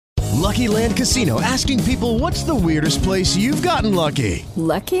Lucky Land Casino, asking people, what's the weirdest place you've gotten lucky?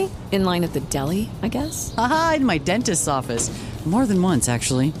 Lucky? In line at the deli, I guess? Aha, in my dentist's office. More than once,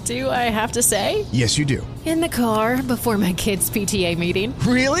 actually. Do I have to say? Yes, you do. In the car before my kids' PTA meeting.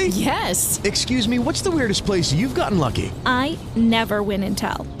 Really? Yes. Excuse me, what's the weirdest place you've gotten lucky? I never win and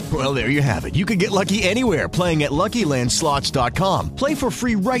tell. Well, there you have it. You can get lucky anywhere, playing at LuckyLandSlots.com. Play for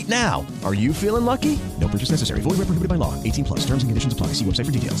free right now. Are you feeling lucky? No purchase necessary. Void where prohibited by law. 18 plus. Terms and conditions apply. See website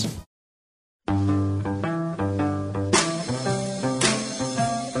for details.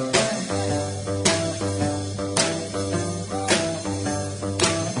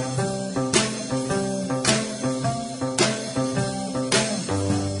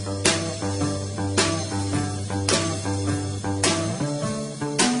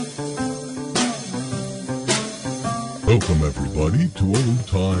 Welcome, everybody, to Old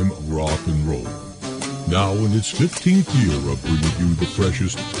Time Rock and Roll. Now in its 15th year of bringing you the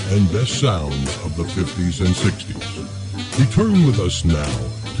freshest and best sounds of the 50s and 60s. Return with us now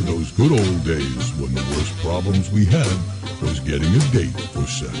to those good old days when the worst problems we had was getting a date for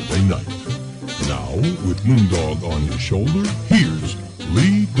Saturday night. Now, with Moondog on his shoulder, here's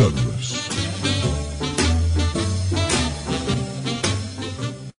Lee Douglas.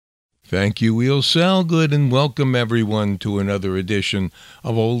 Thank you, Wheel Salgood, and welcome everyone to another edition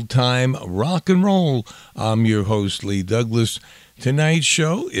of Old Time Rock and Roll. I'm your host, Lee Douglas. Tonight's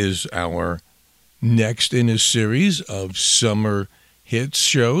show is our next in a series of summer hits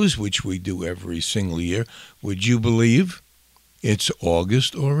shows, which we do every single year. Would you believe it's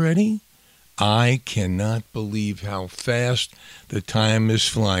August already? I cannot believe how fast the time is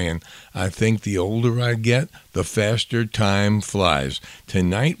flying. I think the older I get, the faster time flies.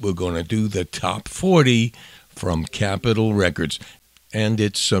 Tonight we're going to do the top 40 from Capitol Records and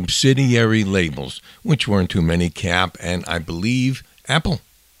its subsidiary labels, which weren't too many, Cap and I believe Apple.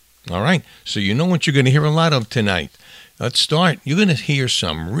 All right, so you know what you're going to hear a lot of tonight. Let's start. You're going to hear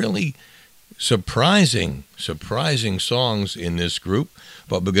some really surprising songs in this group,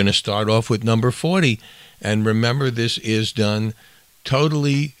 but we're going to start off with number 40. And remember, this is done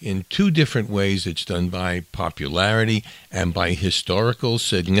totally in two different ways. It's done by popularity and by historical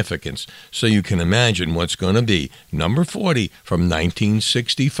significance. So you can imagine what's going to be number 40 from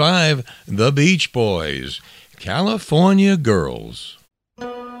 1965, The Beach Boys, California Girls.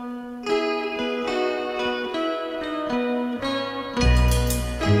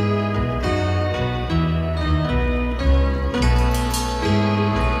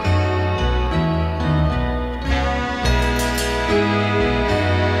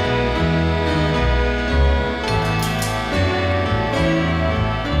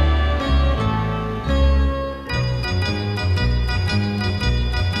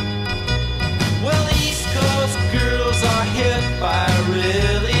 Well, East Coast girls are hit by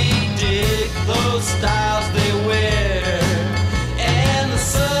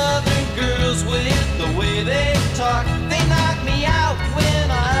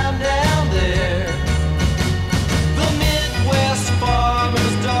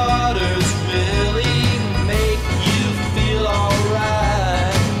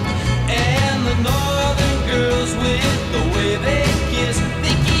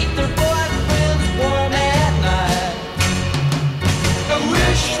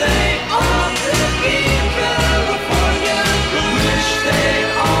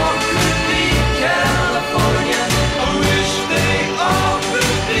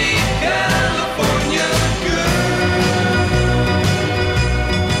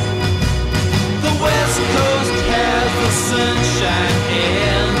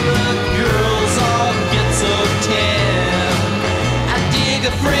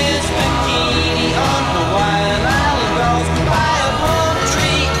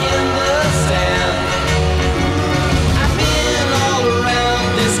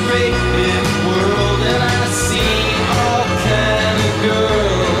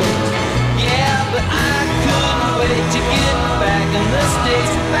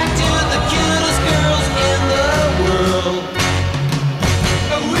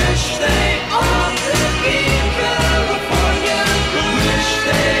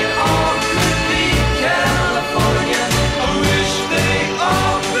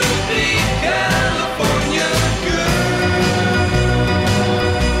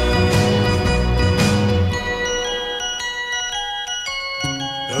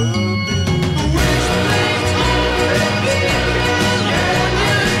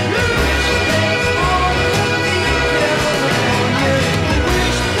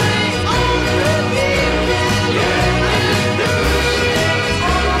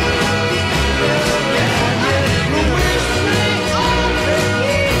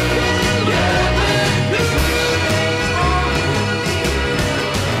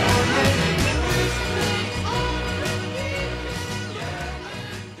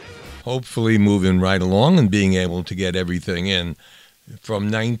hopefully moving right along and being able to get everything in. From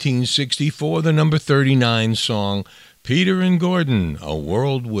 1964, the number 39 song, Peter and Gordon, A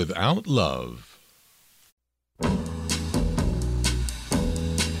World Without Love.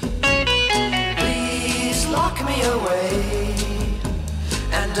 Please lock me away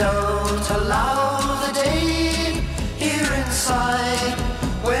and don't allow the day here inside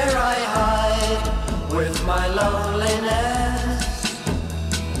where I hide with my loneliness.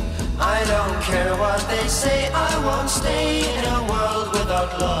 I don't care what they say, I won't stay in a world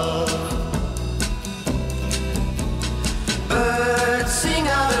without love. Birds sing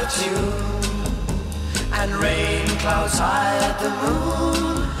out of tune and rain clouds hide the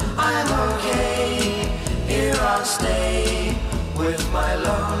moon. I'm okay, here I'll stay with my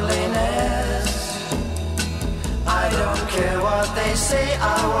loneliness. I don't care what they say,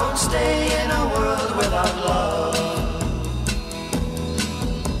 I won't stay in a world without love.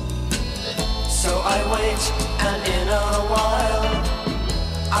 So I wait, and in a while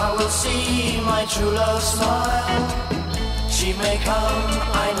I will see my true love smile. She may come,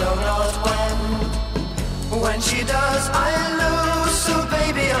 I know not when. When she does, I'll lose. So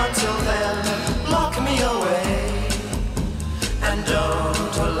baby, until then, lock me away and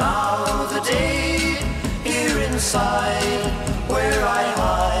don't allow the day here inside where I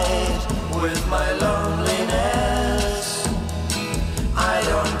hide with my loneliness. I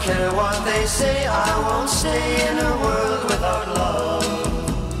don't care what they say, I won't stay in a world without love.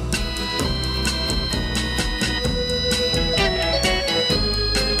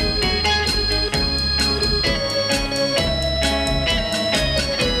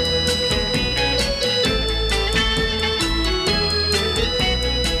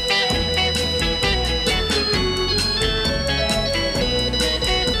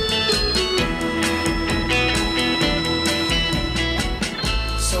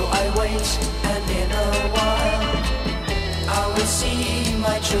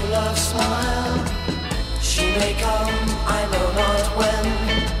 My true love smile. She may come, I know not when.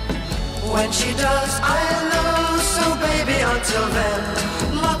 When she does, I'll know. So baby, until then,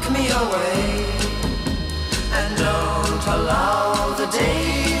 lock me away and don't allow the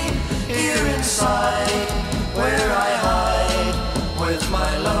day here inside where I hide with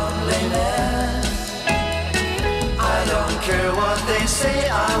my loneliness. I don't care what they say,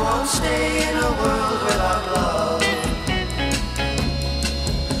 I won't stay in a world without love.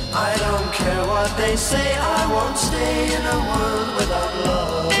 I don't care what they say, I won't stay in a world without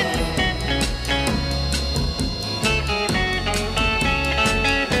love.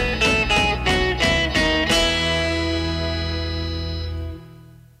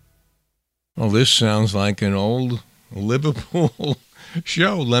 Well, this sounds like an old Liverpool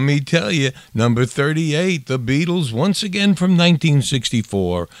show, let me tell you. Number 38, The Beatles, once again from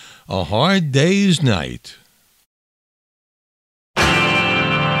 1964, A Hard Day's Night.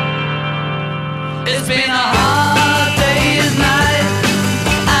 It's been a hard day's night,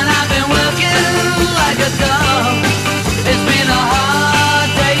 and I've been working like a dog. It's been a hard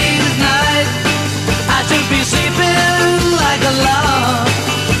day's night, I should be sleeping like a log.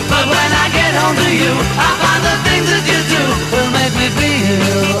 But when I get home to you, I find the things that you do will make me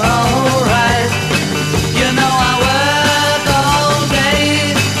feel alright. You know I work all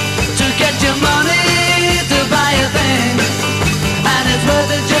day to get your money to buy a thing, and it's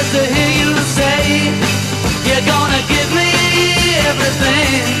worth it just to hear you say you're gonna give me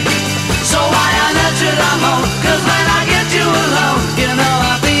everything. So why on earth should I moan? 'Cause when I get you alone, you know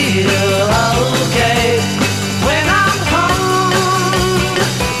I feel okay. When I'm home,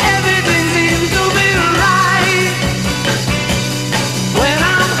 everything seems to be right.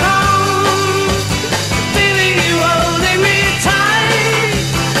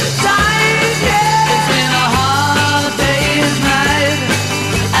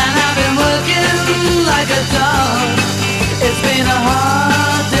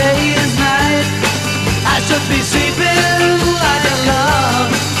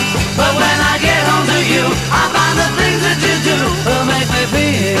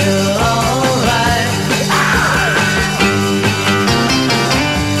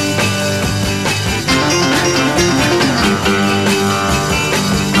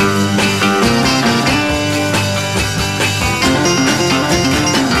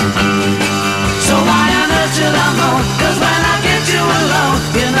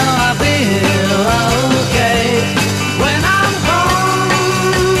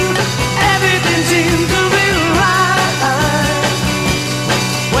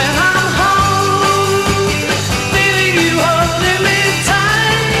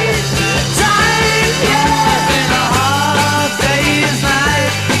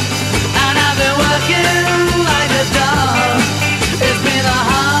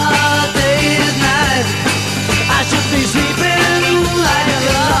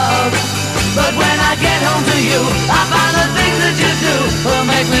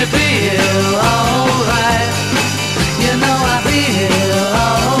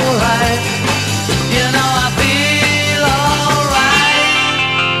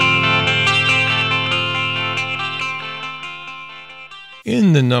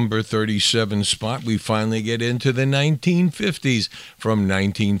 number 37 spot, we finally get into the 1950s. From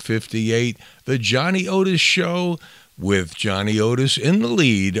 1958, The Johnny Otis Show, with Johnny Otis in the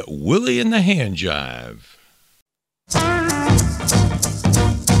lead, Willie and the Hand Jive.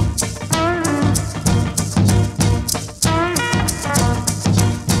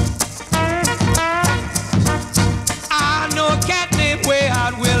 I know a cat named Way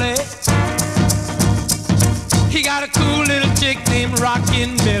Out Willie. He got a cool little chick named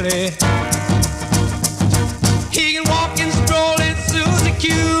Rockin' Billy. He can walk and stroll in Susie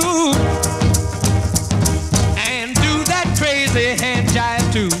Q and do that crazy hand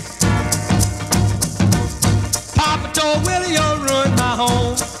jive too. Papa told Willie, you'll ruin my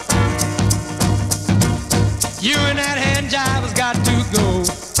home. You and that hand jive has got to go.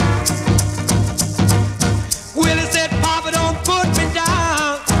 Willie said, Papa, don't put me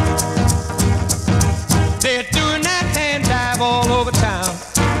down. They're doing that hand jive all over town.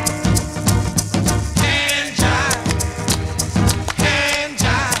 Hand jive, hand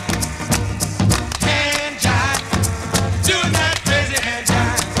jive, hand jive, doing that crazy hand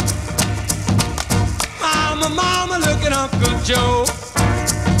jive. Mama, look at Uncle Joe.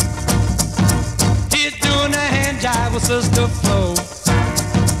 He's doing that hand jive with Sister Flo.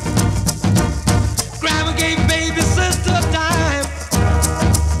 Grandma gave baby sister time.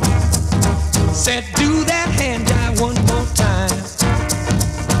 Said, do that hand jive one more time.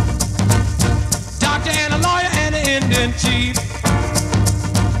 Doctor and a lawyer and an Indian chief.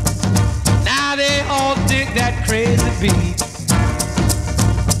 Now they all dig that crazy beat.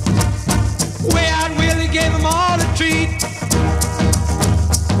 Way Out Willie gave them all a treat.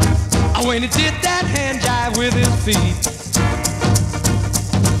 When he did that hand jive with his feet.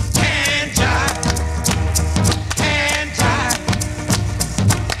 Hand jive, hand jive,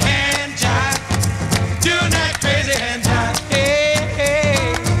 hand jive, doing that crazy hand jive. Hey,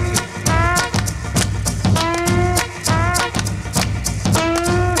 hey.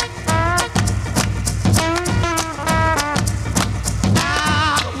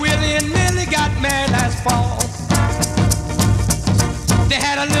 Willie and Millie got married last fall. They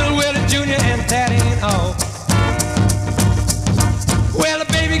had a little Willie Jr. and that ain't all. Well, the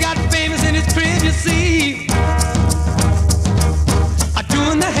baby got famous in his crib, you see,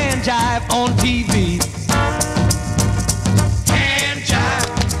 doing the hand jive on TV. Hand jive,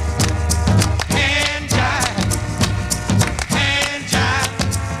 hand jive, hand jive,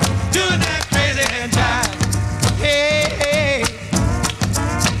 doing that crazy hand jive. Hey, hey,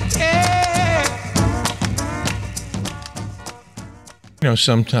 hey. You know,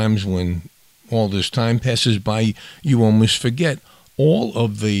 sometimes when all this time passes by, you almost forget all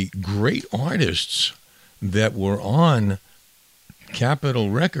of the great artists that were on Capitol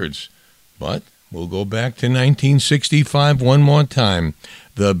Records. But we'll go back to 1965 one more time.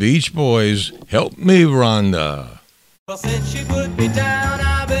 The Beach Boys, Help Me, Rhonda. Well, since she put me down,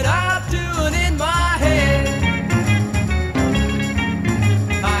 I've been out doing in my head.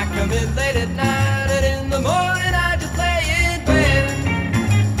 I come in late at night and in the morning I just lay in bed.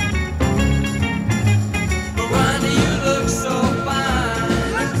 But Rhonda, you look so fine,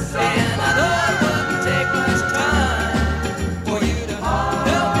 and I know it wouldn't take much time for you to help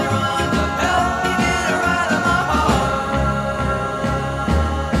me, Rhonda, help me get her out of my heart.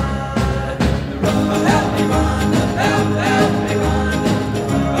 Help me, Rhonda, help me, Rhonda.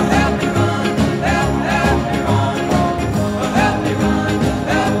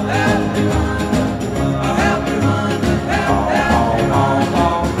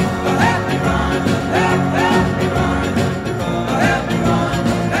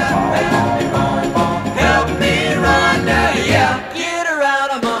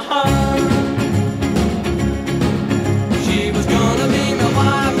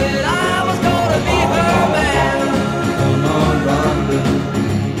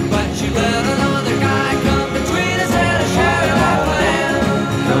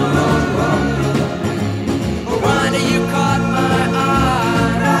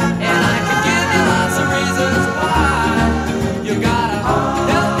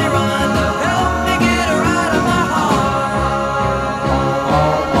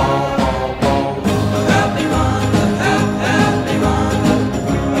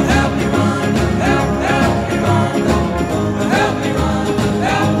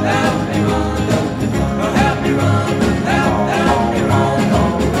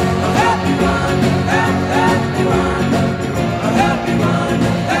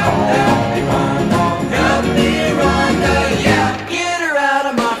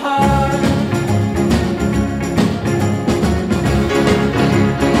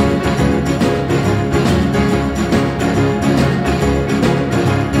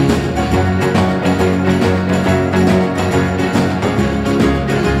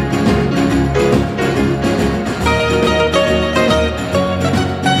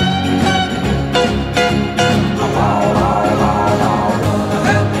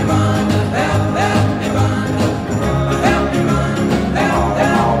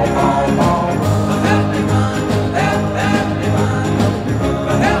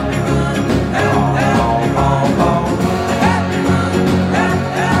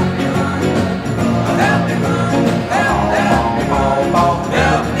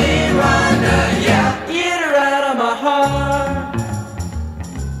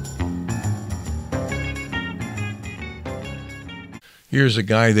 Here's a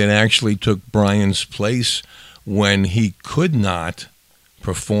guy that actually took Brian's place when he could not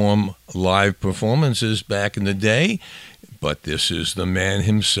perform live performances back in the day. But this is the man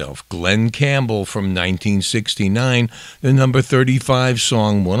himself, Glenn Campbell from 1969, the number 35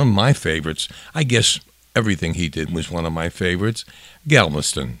 song, one of my favorites. I guess everything he did was one of my favorites,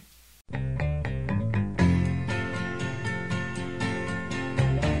 Galveston.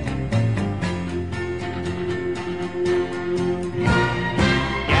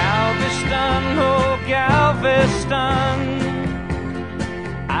 Galveston, oh Galveston,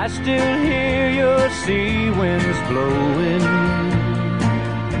 I still hear your sea winds blowing.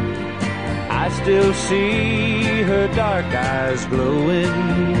 I still see her dark eyes glowing.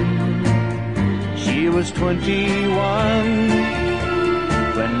 She was 21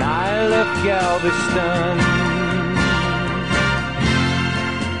 when I left Galveston.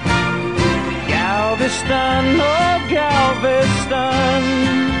 Galveston, oh Galveston,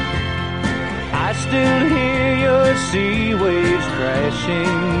 I still hear your sea waves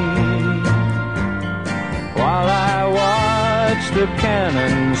crashing while I watch the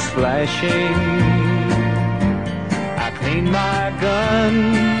cannons flashing. I clean my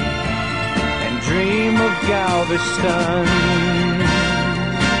gun and dream of Galveston.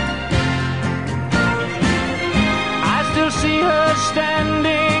 I still see her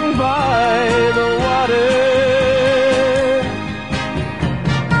standing by the water,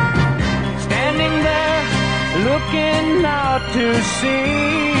 looking out to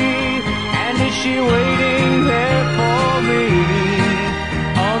sea. And is she waiting there for me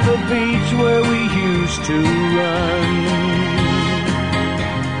on the beach where we used to run?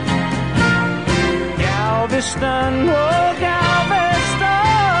 Galveston, oh Galveston,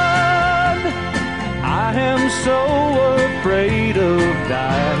 I am so afraid of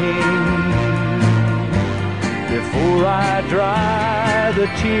dying before I dry the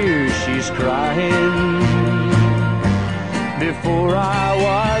tears she's crying, before I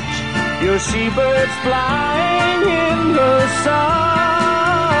watch your seabirds flying in the sun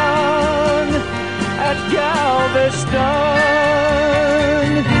at Galveston,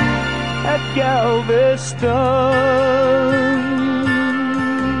 at Galveston.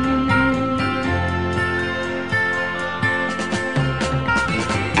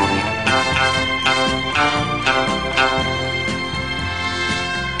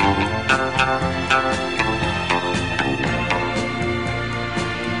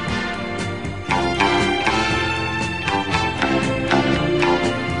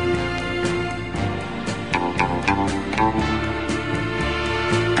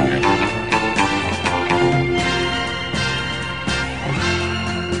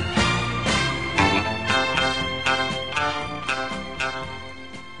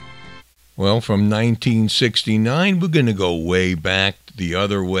 Well, from 1969, we're going to go way back the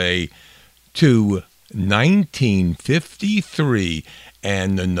other way to 1953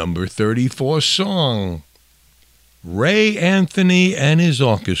 and the number 34 song, Ray Anthony and his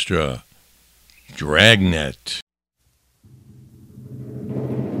orchestra, Dragnet.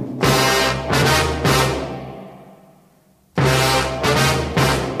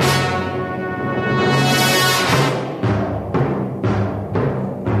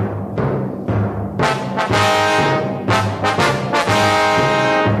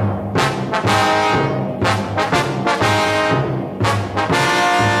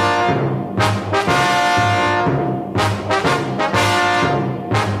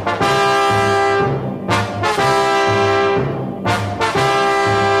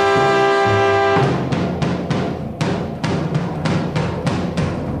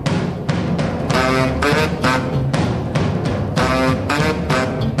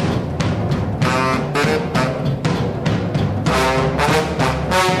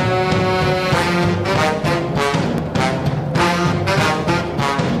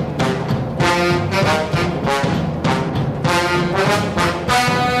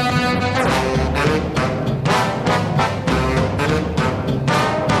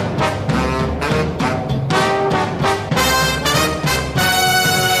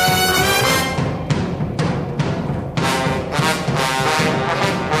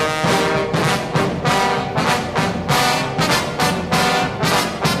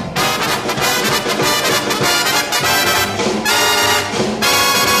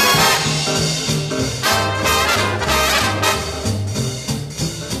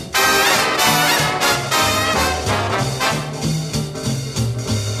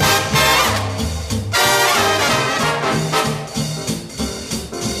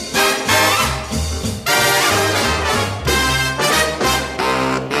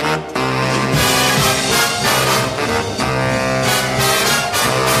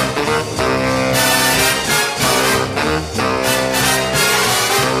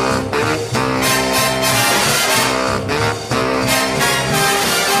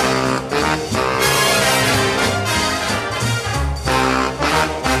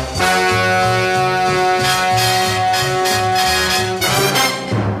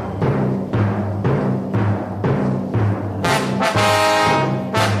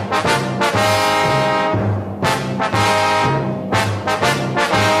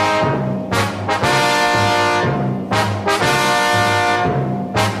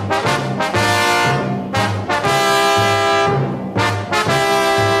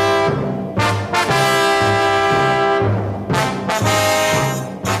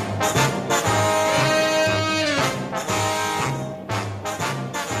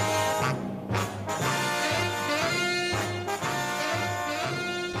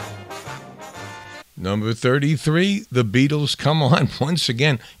 Number 33, The Beatles, Come On. Once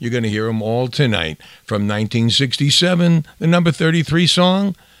again, you're going to hear them all tonight. From 1967, the number 33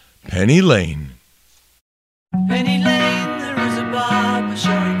 song, Penny Lane. Penny Lane, there is a barber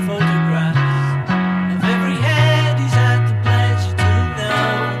showing photographs of every head he's had the pleasure to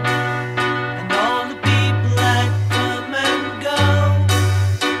know, and all the people that come and go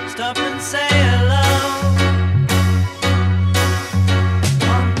stop and say hello.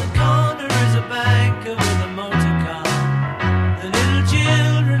 On the corner is a banker with a motor car, the little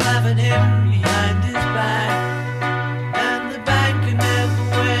children laugh at him behind his back, and the banker never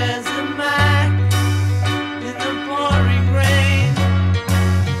wears a mask in the pouring rain.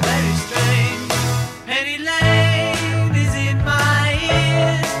 Very strange. Penny Lane is in my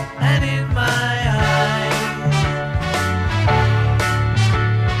ears and in my eyes.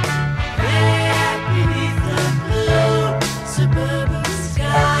 There beneath the blue suburban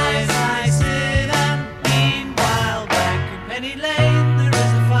skies, I sit and meanwhile back in Penny Lane there is a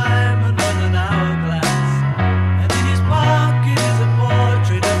fireman with an hourglass, and in his pocket is a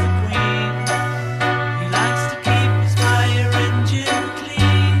portrait of a queen. He likes to keep his fire engine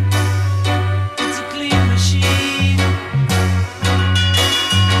clean. It's a clean machine.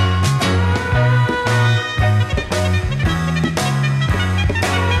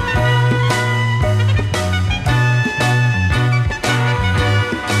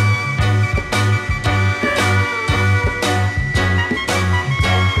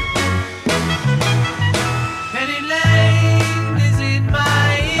 Penny Lane is in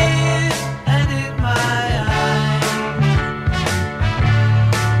my ears and in my eyes.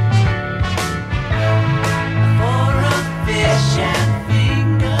 For a fish and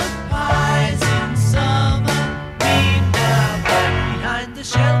finger pies in summer, meanwhile back behind the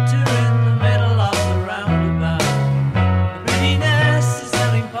shelter in the middle of the roundabout, the pretty nurse is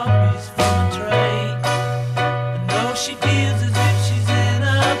selling puppies from a tray, and though she feels as if she's in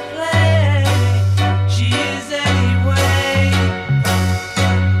a play, she is anyway.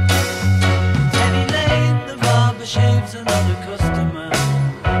 Penny Lane, the barber shaves another customer.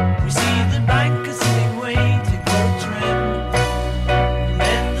 We see the banker sitting waiting for a trim, and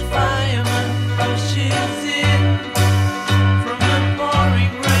then the fireman rushes in from the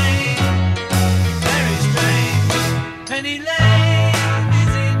pouring rain. Very strange. Penny Lane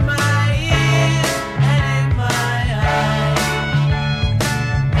is in my ears and in my eyes.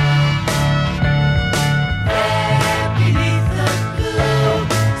 There beneath the blue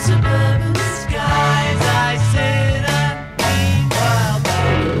suburban skies, I sit and meanwhile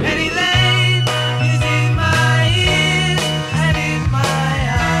back. Penny Lane is in my ears and in my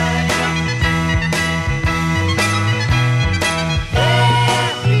eyes.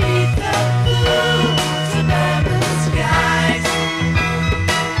 There beneath the blue suburban skies,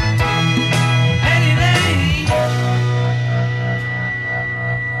 Penny Lane.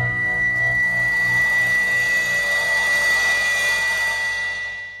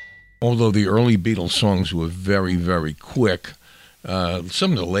 Although the early Beatles songs were very, very quick,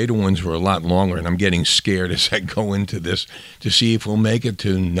 some of the later ones were a lot longer, and I'm getting scared as I go into this to see if we'll make it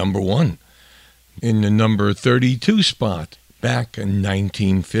to number one. In the number 32 spot, back in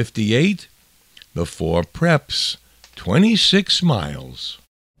 1958, the Four Preps, 26 Miles.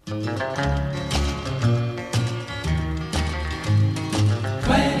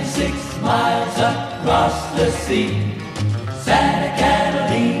 26 miles across the sea, Santa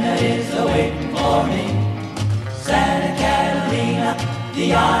Catalina is awaiting for me. Santa Catalina,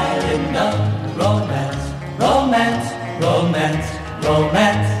 the island of romance. Romance, romance,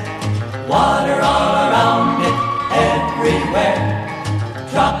 romance. Water all around it, everywhere.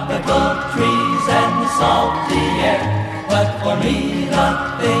 Tropical trees and the salty air. But for me, the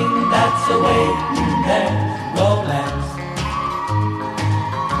thing that's awaiting there, romance.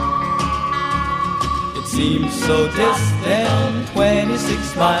 It seems so distant,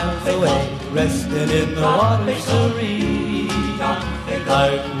 26 miles away, resting in the water serene.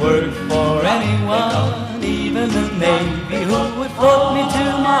 I'd work for anyone, even the Navy, who would float me to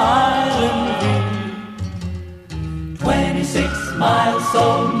my island free. 26 miles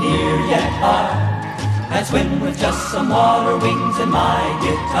so near yet far, I'd swim with just some water wings and my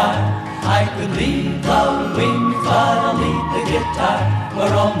guitar. I could leave the wings, but I'll need the guitar for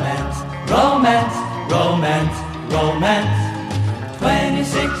romance, romance, romance, romance.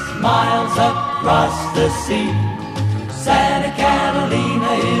 26 miles across the sea, Santa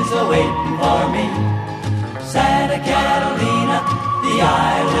Catalina is awaiting for me. Santa Catalina, the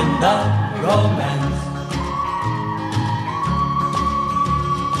island of romance.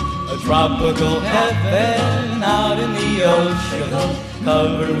 A tropical heaven out in the ocean,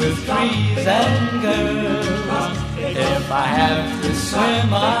 covered with trees and girls. If I have to swim,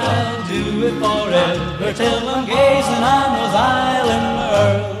 I'll do it forever till I'm gazing on those island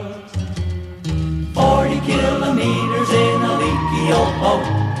pearls. 40 kilometers in a leaky old boat,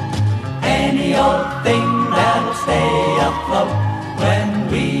 any old thing that'll stay afloat. When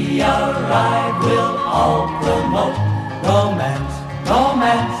we arrive, we'll all promote romance,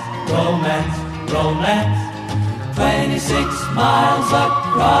 romance, romance, romance. 26 miles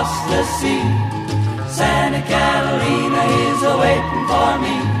across the sea, Santa Catalina is a-waiting for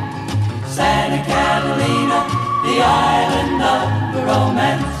me. Santa Catalina, the island of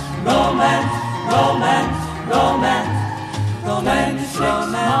romance, romance, romance, romance. 26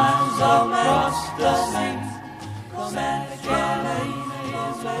 miles across the sea, Santa Catalina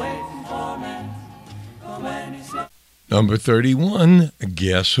is a-waiting for me. 26. Number 31,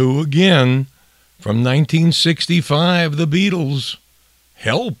 Guess Who Again? From 1965, The Beatles.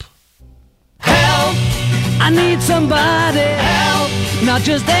 Help. Help! I need somebody. Help! Not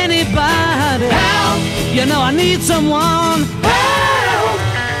just anybody. Help! You know I need someone. Help!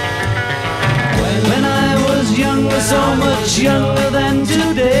 When I was younger, so much younger than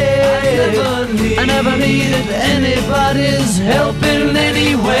today, I never needed anybody's help in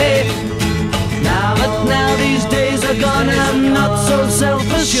any way. But now these days are gone and I'm not so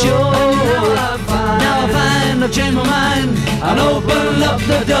self-assured. Now I find I've changed my mind and open up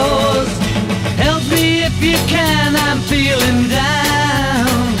the doors. Help me if you can, I'm feeling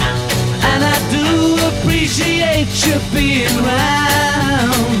down, and I do appreciate you being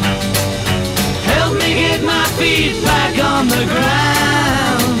round. Help me get my feet back on the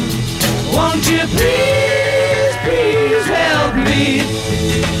ground. Won't you please, please help me?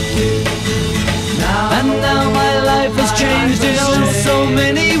 And now my life has changed in so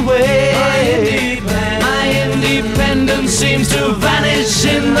many ways. My independence seems to vanish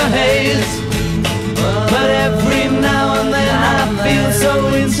in the haze. But every now and then I feel so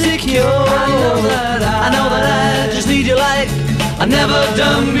insecure. I know that I just need you like I've never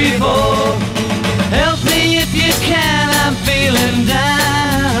done before. Help me if you can, I'm feeling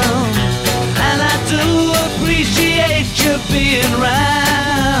down, and I do appreciate you being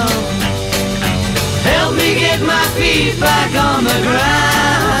round. Help me get my feet back on the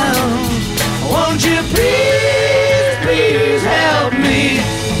ground. Won't you please, please help me?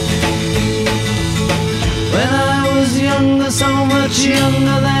 When I was younger, so much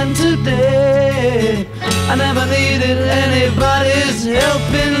younger than today, I never needed anybody's help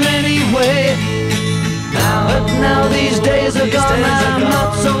in any way. But now these days are gone and I'm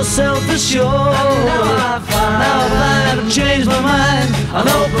not so self-assured. Now I find I've changed my mind and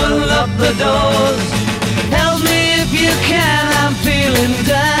open up the doors. Help me if you can, I'm feeling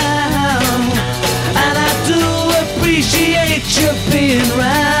down, and I do appreciate you being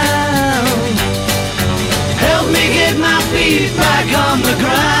round. Help me get my feet back on the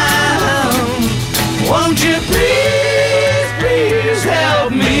ground. Won't you please, please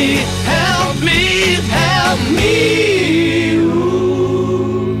help me? Help me, help me.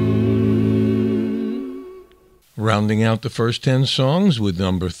 Ooh. Rounding out the first 10 songs with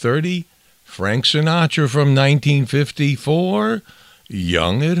number 30, Frank Sinatra from 1954,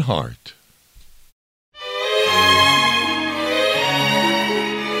 Young at Heart.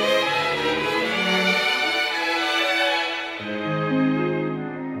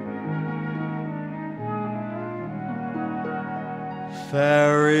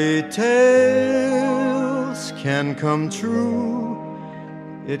 Fairy tales can come true.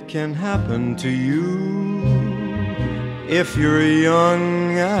 It can happen to you if you're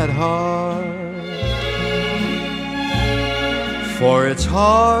young at heart. For it's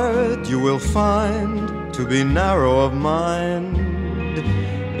hard, you will find, to be narrow of mind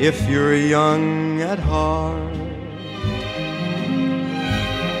if you're young at heart.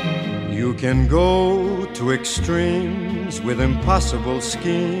 You can go to extremes with impossible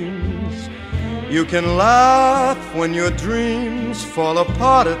schemes. You can laugh when your dreams fall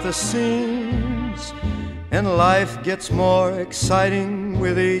apart at the seams, and life gets more exciting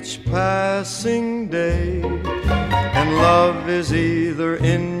with each passing day. And love is either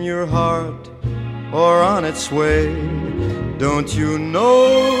in your heart or on its way. Don't you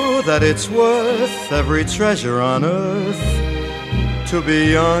know that it's worth every treasure on earth to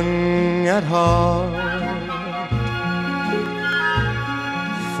be young at heart?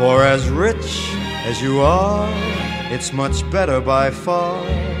 For as rich as you are, it's much better by far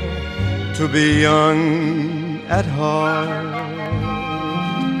to be young at heart.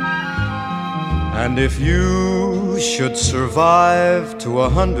 And if you should survive to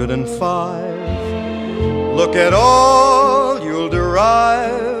 105, look at all you'll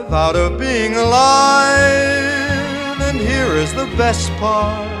derive out of being alive. And here is the best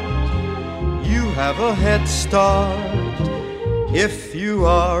part, you have a head start if you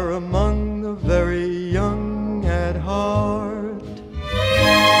are among the very young at heart.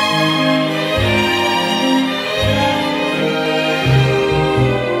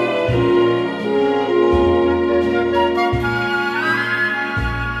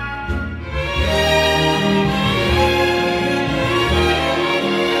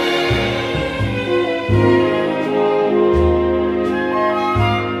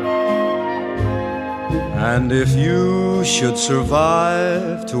 And if you should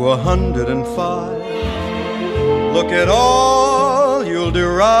survive to 105, look at all you'll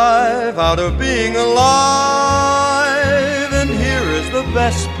derive out of being alive. And here is the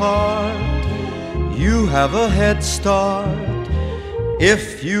best part, you have a head start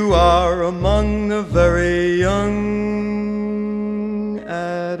if you are among the very young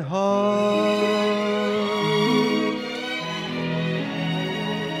at heart.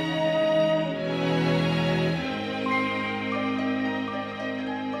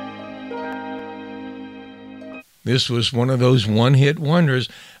 This was one of those one-hit wonders.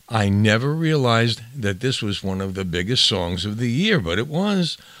 I never realized that this was one of the biggest songs of the year, but it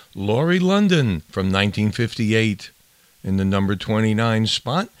was. Laurie London from 1958 in the number 29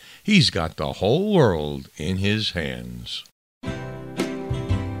 spot. He's got the whole world in his hands.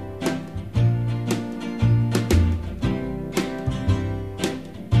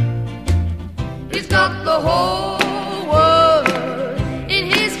 He's got the whole world in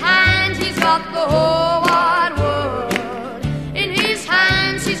his hands. He's got the whole wide world in his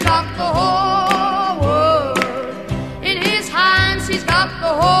hands. He's got the whole world in his hands. He's got the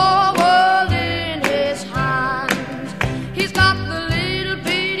whole world in his hands. He's got the little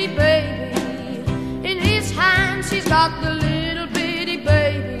bitty baby in his hands. He's got the little bitty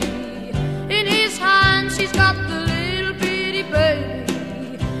baby in his hands. He's got the little bitty baby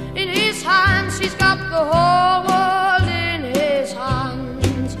in his hands. He's got the whole world in his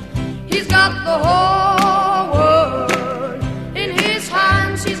hands. He's got the whole world in his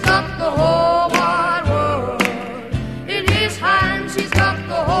hands. He's got the whole wide world in his hands. He's got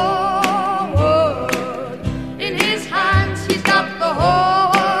the whole world in his hands. He's got the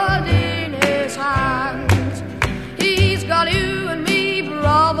whole world in his hands. He's got you and me,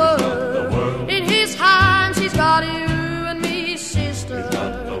 brother, in his hands. He's got you and me, sister,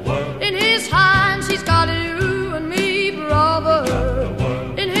 in his hands. He's got you and me, brother,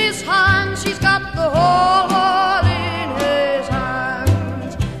 in his hands. He's got the whole world in his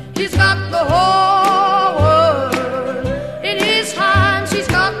hands. He's got the whole world in his hands. He's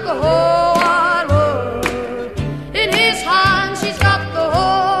got the whole wide world in his hands. He's got the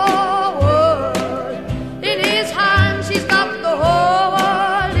whole world in his hands. He's got the whole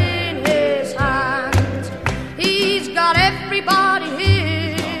world in his hands. He's got everybody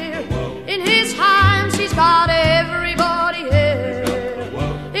here in his hands. He's got everybody here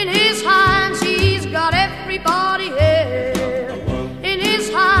in his hands. He's got everybody here in his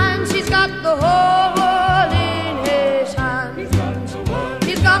hands. He's got the whole world in his hands.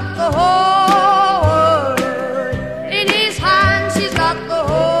 He's got the whole world in his hands. He's got the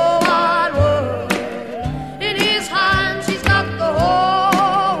whole wide world in his hands. He's got the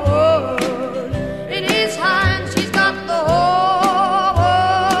whole world in his hands. He's got the whole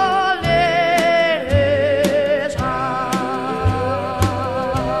world in his hands.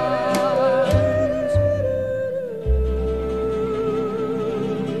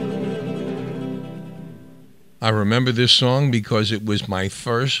 I remember this song because it was my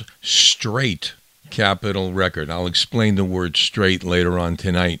first straight Capitol record. I'll explain the word straight later on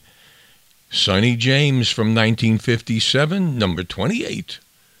tonight. Sonny James from 1957, number 28,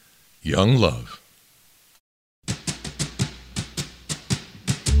 Young Love.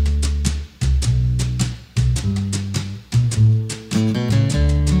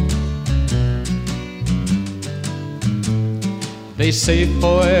 They say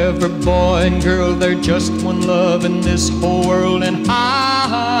for every boy and girl there's just one love in this whole world, and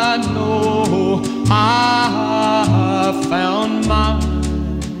I know I found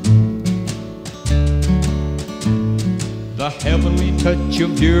mine. The heavenly touch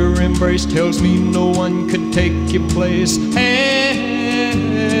of your embrace tells me no one could take your place ever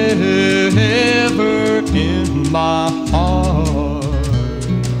in my heart.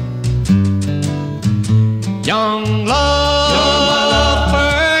 Young love,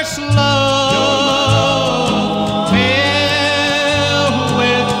 first love, filled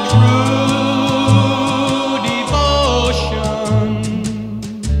with true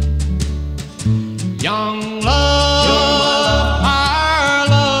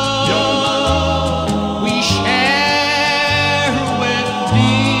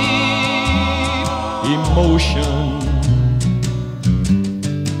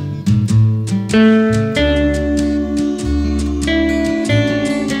Just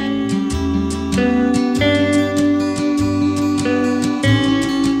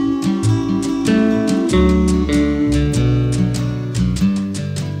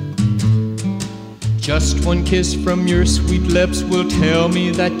one kiss from your sweet lips will tell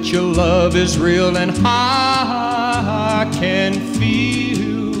me that your love is real, and I can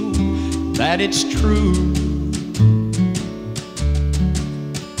feel that it's true.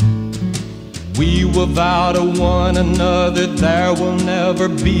 We will vow to one another there will never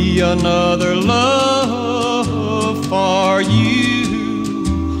be another love for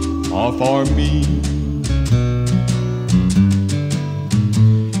you or for me.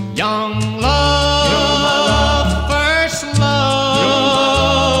 Young love, first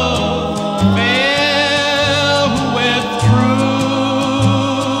love, fell with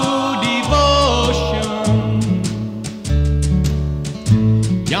true devotion.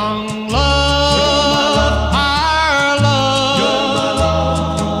 Young love, our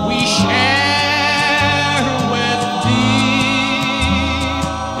love, we share with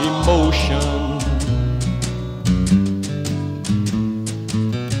deep emotion.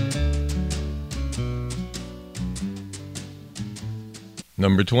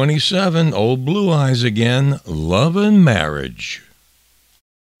 Number 27, Old Blue Eyes again, Love and Marriage.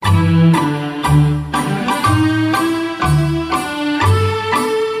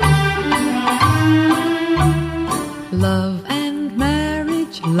 Love and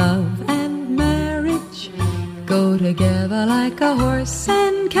marriage go together like a horse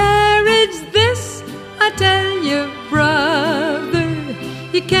and carriage. This I tell you, brother,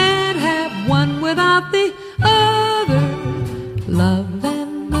 you can't have one without the other. Love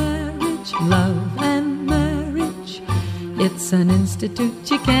and marriage, it's an institute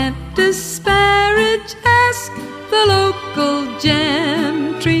you can't disparage. Ask the local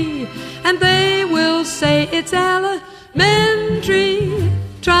gentry, and they will say it's elementary.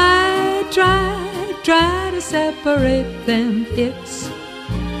 Try to separate them, it's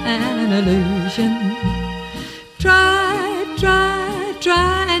an illusion. Try,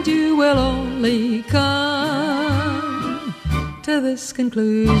 and you will only come to this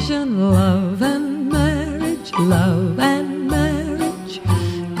conclusion. Love and marriage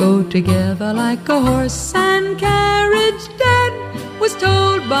go together like a horse and carriage. Dad was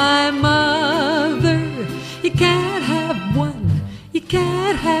told by mother, you can't have one, you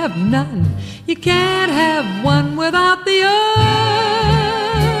can't have none, you can't have one without the other.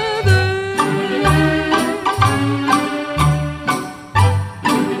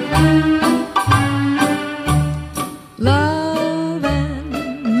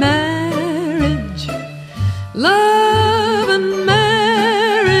 Love and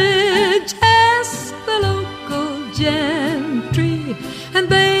marriage, ask the local gentry, and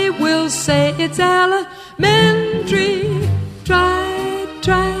they will say it's elementary. Try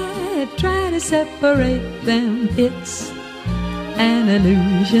to separate them, it's an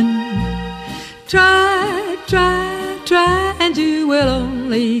illusion. Try, and you will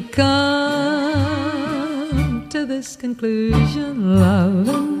only come to this conclusion. Love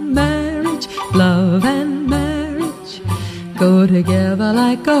and marriage go together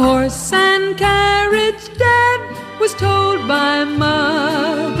like a horse and carriage. Dad was told by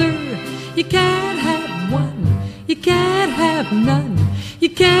mother, you can't have one, you can't have none, you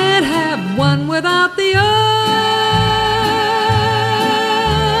can't have one without the other.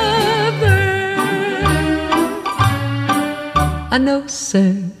 I know,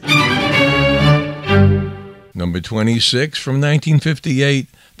 sir. Number 26 from 1958,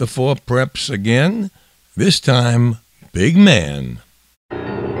 The Four Preps again, this time, Big Man. I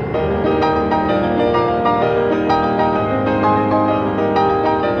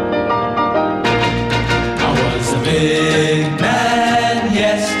was a big man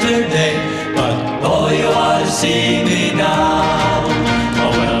yesterday, but boy, you ought to see me now.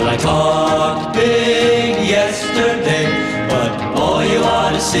 Oh, well, I talked big yesterday, but boy, you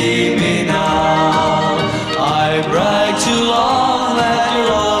ought to see me now. I bragged too long that your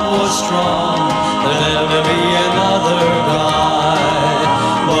love was strong, there'll never be another guy.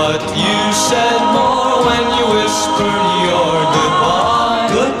 But you said more when you whispered your goodbye.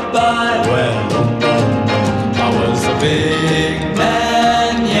 Goodbye. Well, I was a big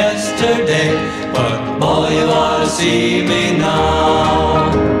man yesterday, but boy, you ought to see me now.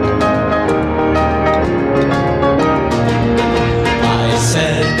 I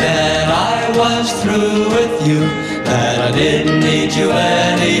said that I was through with you, that I didn't need you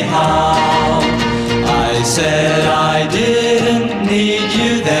anyhow. I said I didn't need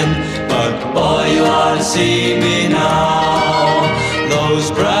you then, but boy, you ought to see me now.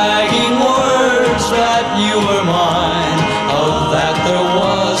 Those bragging words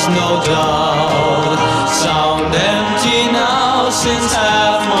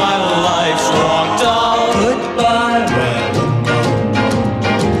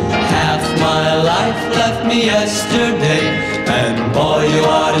left me yesterday, and boy, you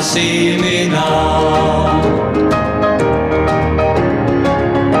ought to see me now.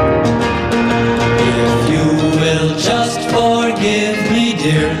 If you will just forgive me,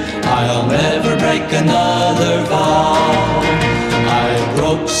 dear, I'll never break another vow. I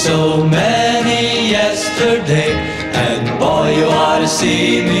broke so many yesterday, and boy, you ought to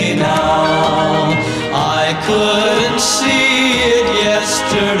see me now. I couldn't see it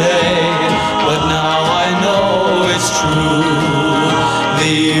yesterday, but now I know it's true.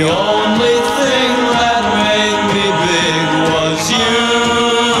 The only thing that made me big was you.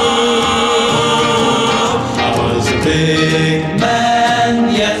 I was a big man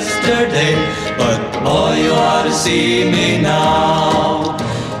yesterday, but boy, you ought to see me now.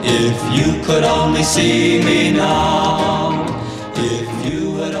 If you could only see me now. If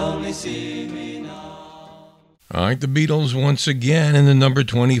you would only see me now. All right, the Beatles once again in the number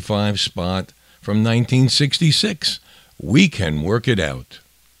 25 spot from 1966. We Can Work It Out.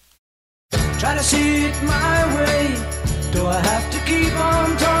 Try to see it my way. Do I have to keep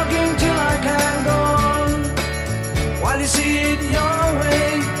on talking till I can go on? While you see it your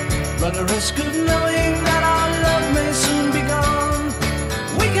way, run the risk of knowing that our love may soon be gone.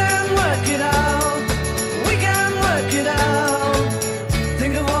 We can work it out. We can work it out.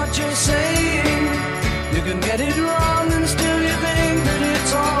 Think of what you're saying. You can get it wrong and still you think that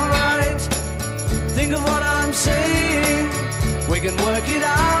it's alright. Think of what I'm saying. We can work it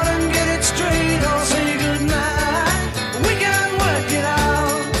out and get it straight or say goodnight. We can work it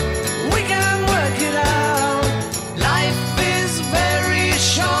out. We can work it out. Life is very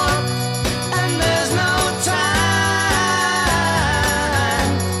short and there's no time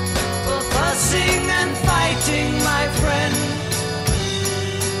for fussing and fighting, my friend.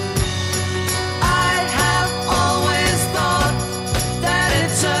 I have always thought that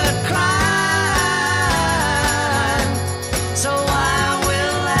it's a crime, so I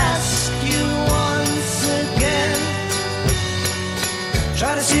will ask you once again.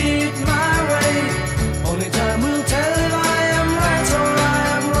 Try to see it my way. Only time will tell if I am right or I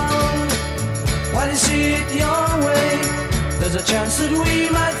am wrong. While you see it your way, there's a chance that we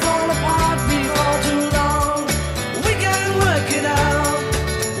might fall apart before too long. We can work it out.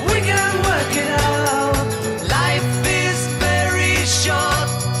 We can work it out. Life is very short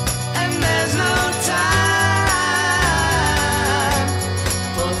and there's no time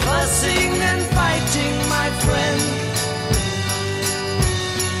for fussing and fighting, my friend.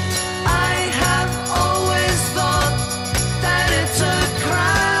 I have always thought that it's a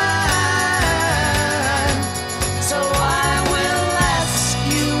crime, so I will ask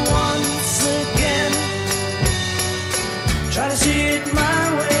you once again. Try to see it my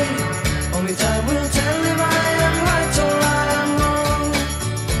way. Only time will tell if I am right or I am wrong.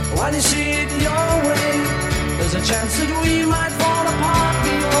 While you see it your way, there's a chance that we might fall apart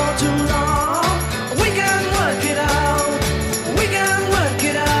before too long. We can work it out. We can work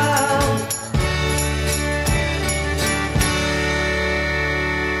it out.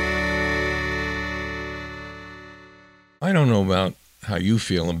 I don't know about how you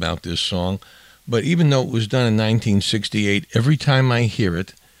feel about this song, but even though it was done in 1968, every time I hear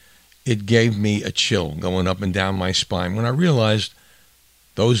it, it gave me a chill going up and down my spine when I realized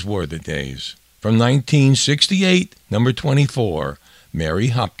those were the days. From 1968, number 24, Mary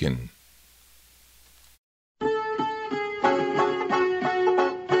Hopkin.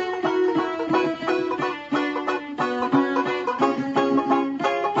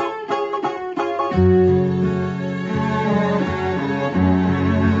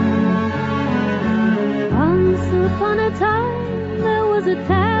 Once upon a time there was a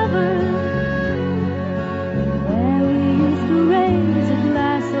tavern where we used to raise a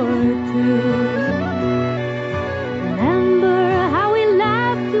glass or two. Remember how we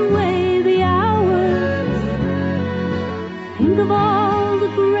laughed away the hours. Think of all the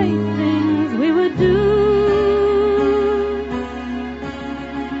great things we would do.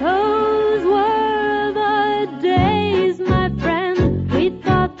 Those were the days, my friend. We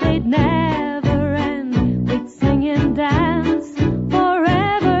thought they'd never end. We'd sing and dance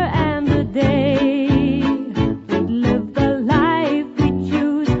forever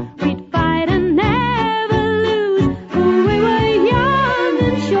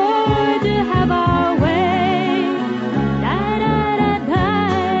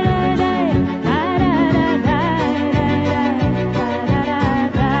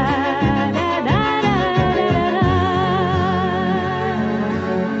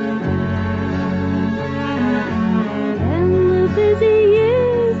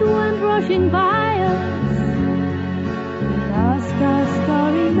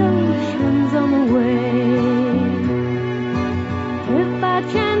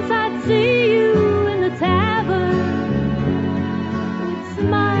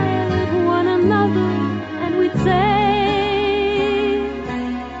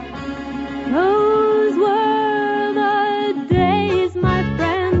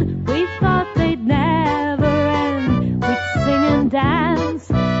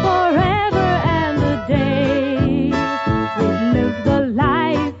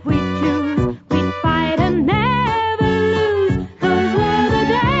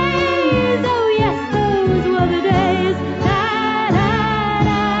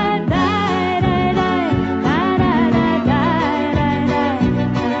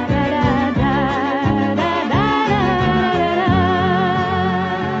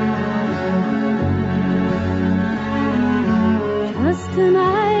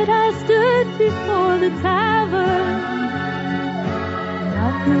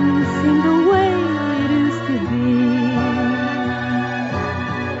everything seemed the way it used to be.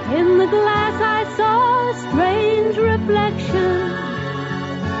 In the glass I saw a strange reflection.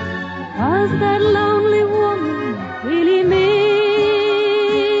 Was that lonely woman really me?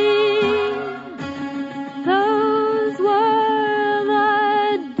 Those were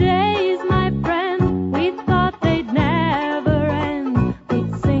the days, my friend, we thought they'd never end.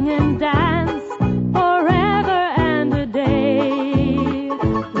 We'd sing and dance forever and a day.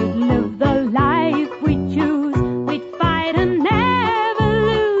 We'd live the life we choose, we'd fight and never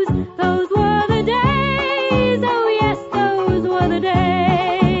lose. Those were the days, oh yes, those were the days.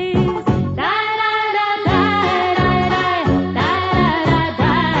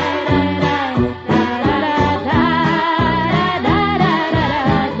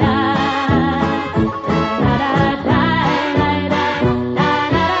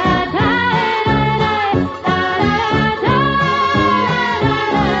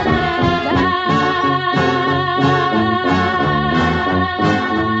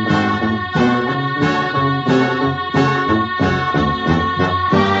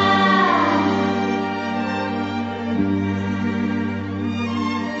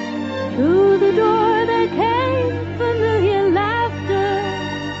 Through the door there came familiar laughter.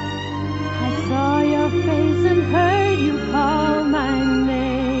 I saw your face and heard you call my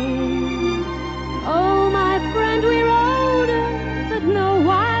name. Oh, my friend, we're older, but no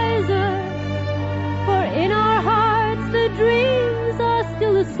wiser. For in our hearts the dreams are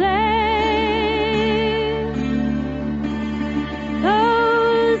still the same.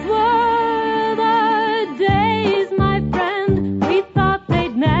 Those were the days, my friend, we thought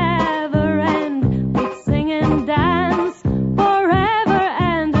they'd never end. We'd sing and dance forever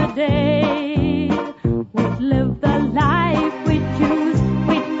and a day. We'd live the life we choose,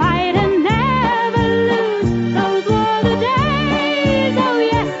 we'd fight and never lose. Those were the days, oh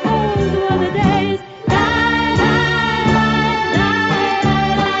yes, those were the days.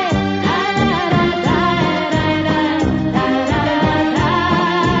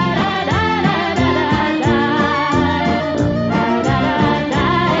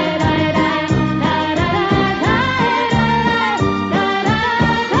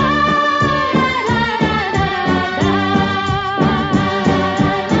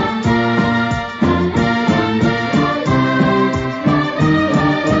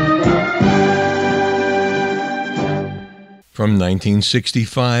 From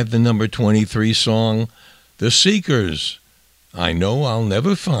 1965, the number 23 song, The Seekers, I Know I'll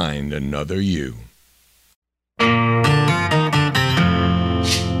Never Find Another You.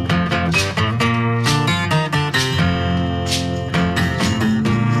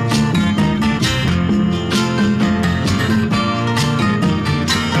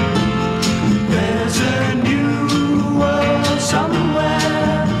 There's a new world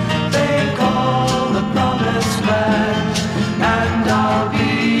somewhere they call the promised land, and I'll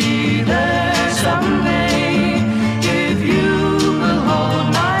be there someday if you will hold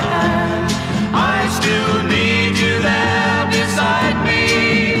my hand. I still need you there.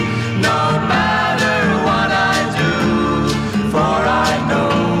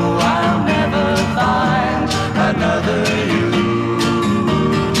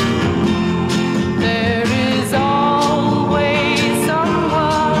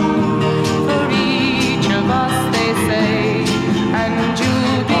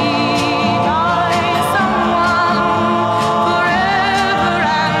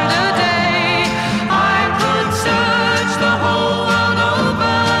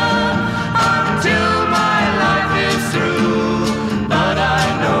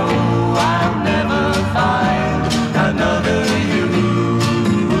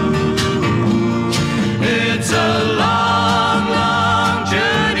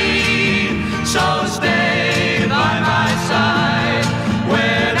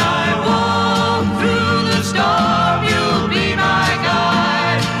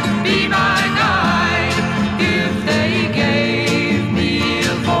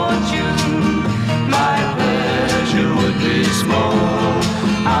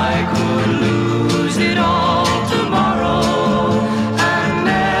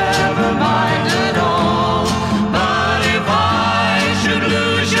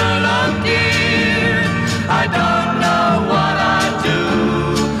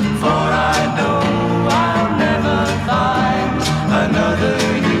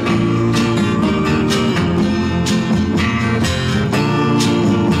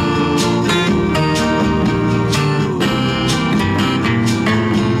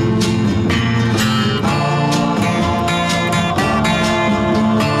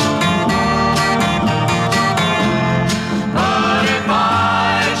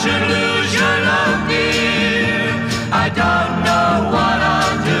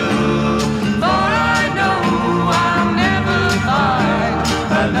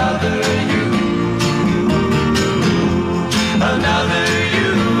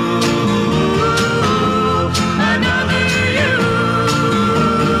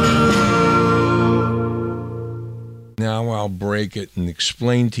 break it and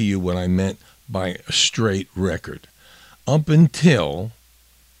explain to you what I meant by a straight record. Up until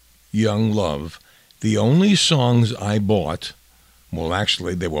Young Love, the only songs I bought, well,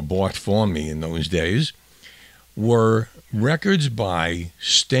 actually, they were bought for me in those days, were records by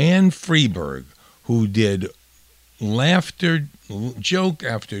Stan Freberg, who did laughter, joke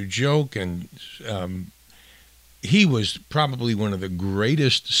after joke, and he was probably one of the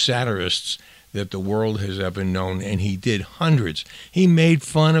greatest satirists that the world has ever known, and he did hundreds. He made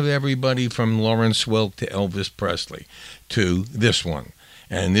fun of everybody from Lawrence Welk to Elvis Presley to this one.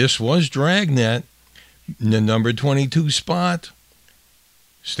 And this was Dragnet, the number 22 spot.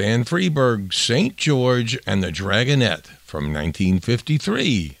 Stan Freberg, St. George, and the Dragonette from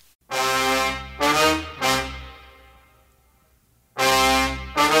 1953.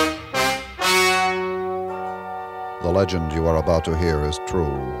 The legend you are about to hear is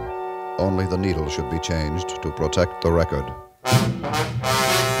true. Only the needle should be changed to protect the record.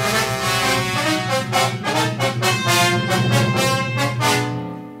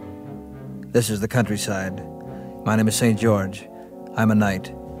 This is the countryside. My name is St. George. I'm a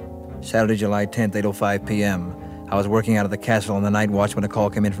knight. Saturday, July 10th, 8:05 p.m. I was working out of the castle on the night watch when a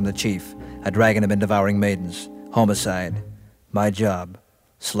call came in from the chief. A dragon had been devouring maidens. Homicide. My job.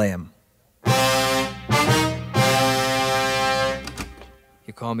 Slay him.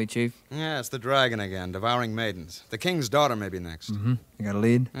 You call me, Chief? Yeah, it's the dragon again, devouring maidens. The king's daughter may be next. Mm-hmm. You got a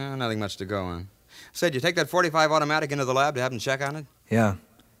lead? Nothing much to go on. Said you take that .45 automatic into the lab to have them check on it? Yeah.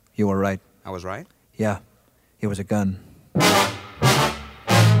 You were right. I was right? Yeah. It was a gun.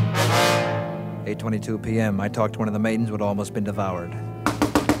 8:22 p.m. I talked to one of the maidens who had almost been devoured.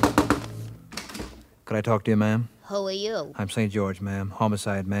 Could I talk to you, ma'am? Who are you? I'm St. George, ma'am.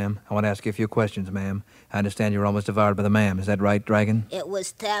 Homicide, ma'am. I want to ask you a few questions, ma'am. I understand you were almost devoured by the ma'am. Is that right, Dragon? It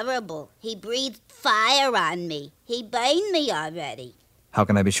was terrible. He breathed fire on me. He burned me already. How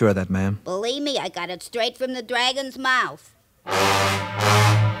can I be sure of that, ma'am? Believe me, I got it straight from the dragon's mouth.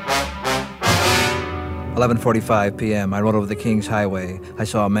 11:45 p.m. I rode over the King's Highway. I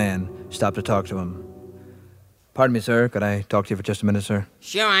saw a man. Stopped to talk to him. Pardon me, sir. Could I talk to you for just a minute, sir?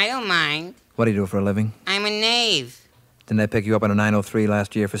 Sure, I don't mind. What do you do for a living? I'm a knave. Didn't they pick you up on a 903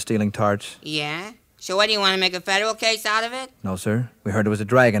 last year for stealing tarts? Yeah? So what, do you want to make a federal case out of it? No, sir. We heard there was a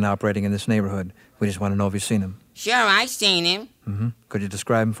dragon operating in this neighborhood. We just want to know if you've seen him. Sure, I seen him. Mm-hmm. Could you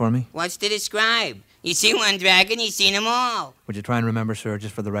describe him for me? What's to describe? You see one dragon, you seen them all. Would you try and remember, sir,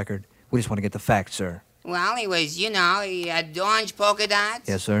 just for the record? We just want to get the facts, sir. Well, he was, he had orange polka dots.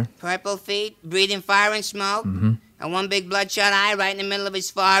 Yes, sir. Purple feet, breathing fire and smoke. Mm-hmm. And one big bloodshot eye right in the middle of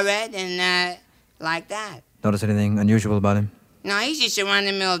his forehead, and, like that. Notice anything unusual about him? No, he's just a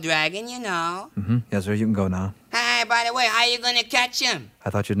run-of-the-mill dragon, Mm-hmm. Yes, sir. You can go now. Hey, by the way, how you gonna catch him?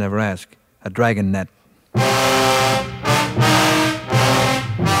 I thought you'd never ask. A dragon net.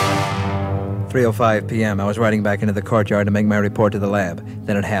 3:05 p.m. I was riding back into the courtyard to make my report to the lab.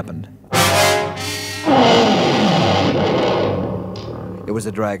 Then it happened. It was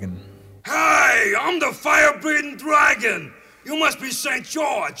a dragon. Hey, I'm the fire-breathing dragon. You must be St.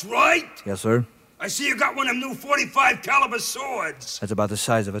 George, right? Yes, sir. I see you got one of them new .45 caliber swords. That's about the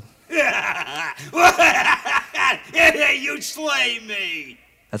size of it. You slay me.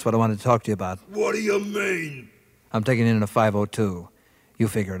 That's what I wanted to talk to you about. What do you mean? I'm taking in a 502. You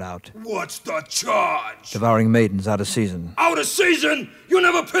figure it out. What's the charge? Devouring maidens out of season. Out of season? You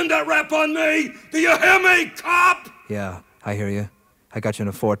never pinned that rap on me. Do you hear me, cop? Yeah, I hear you. I got you in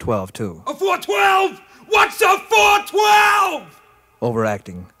a 412, too. A 412? What's a 412?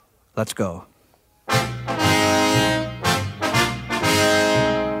 Overacting. Let's go.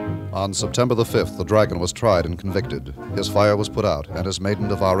 On September the 5th, the dragon was tried and convicted. His fire was put out and his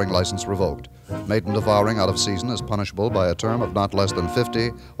maiden-devouring license revoked. Maiden devouring out of season is punishable by a term of not less than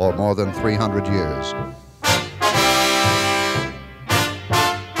 50 or more than 300 years.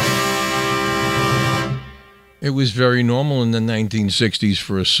 It was very normal in the 1960s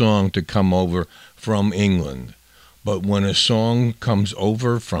for a song to come over from England. But when a song comes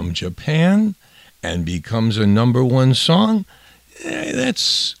over from Japan and becomes a number one song,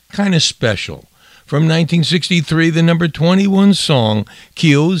 that's kind of special. From 1963, the number 21 song,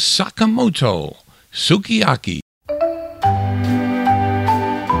 Kyo Sakamoto, Sukiyaki.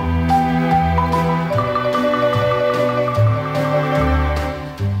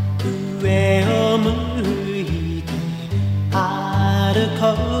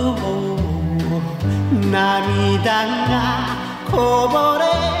 涙がこぼれ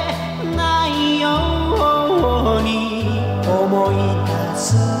ないように思い出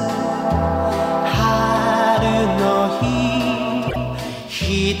す春の日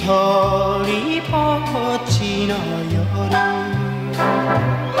一人ぼっちの夜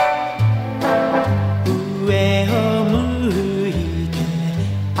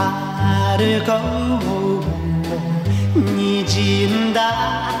歩こう滲んだ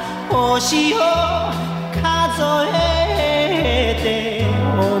星を数えて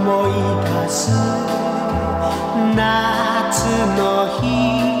思い出す夏の日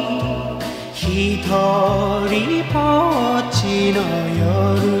一人ぼっちの夜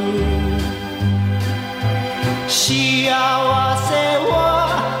幸せは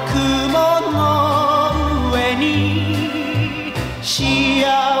雲の上に幸せ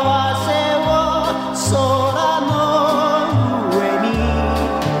は空の上に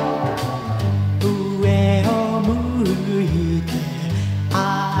上を向いて歩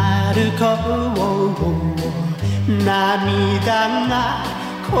こう涙が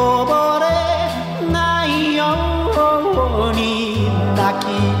こぼれないように泣き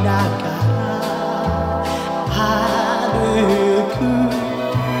ながら歩く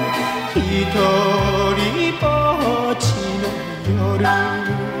一人ぼっちの夜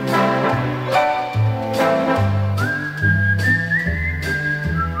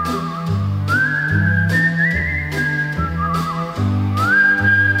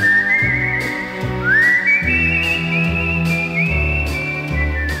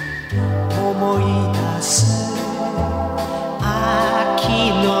思い出す秋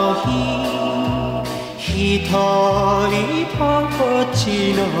の日一人ぼっち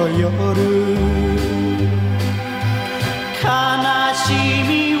の夜悲し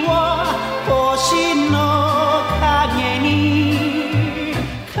みは星の影に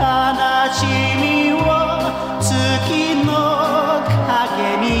悲しみは月の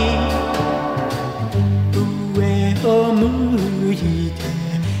影に上を向いて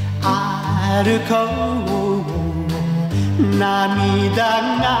歩こう涙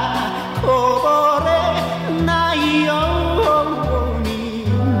がこぼれないように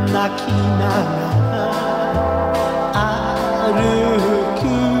泣きながら歩く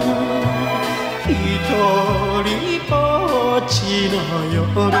一人ぼっちの夜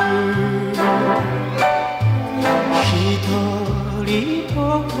一人ぼ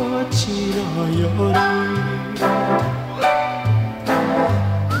っちの夜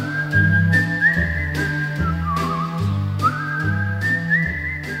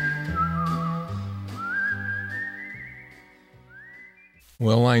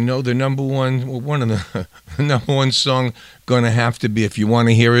Well, I know the one of the number one song going to have to be, if you want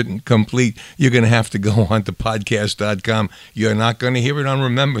to hear it complete, you're going to have to go on to podcast.com. You're not going to hear it on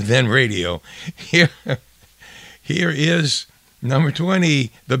Remember Then Radio. Here is number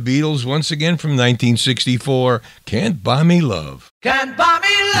 20, The Beatles, once again from 1964, Can't Buy Me Love. Can't buy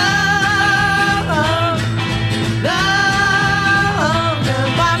me love, love,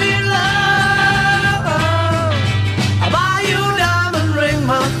 can't buy me love. I'll buy you a diamond ring,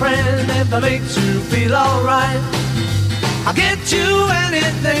 my friend, if it makes you feel alright. I'll get you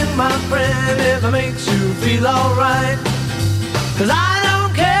anything, my friend, if it makes you feel alright. 'Cause I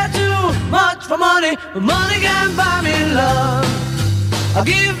don't care too much for money, but money can't buy me love. I'll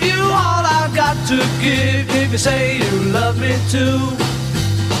give you all I've got to give if you say you love me too.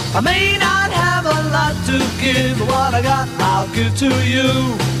 I may not have a lot to give, but what I got I'll give to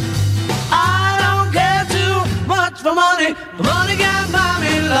you. I don't care too much for money, but money can't buy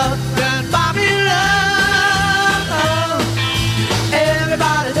me love, can't buy me love.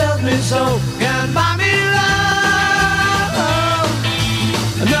 Everybody tells me so, can't buy me love.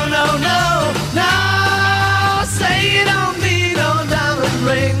 No, no, no, no, say you don't need no diamond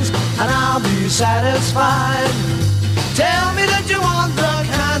rings and I'll be satisfied. Tell me that you want the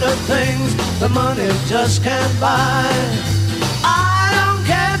kind of things that money just can't buy. I don't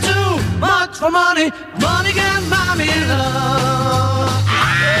care too much for money, money can't buy me love.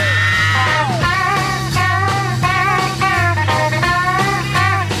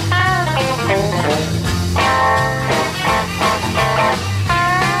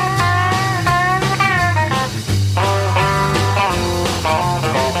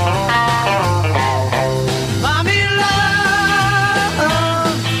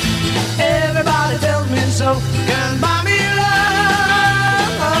 Can't buy me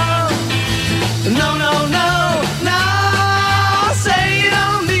love. No, no, no, no. Say you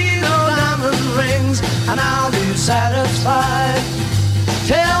don't need no diamond rings and I'll be satisfied.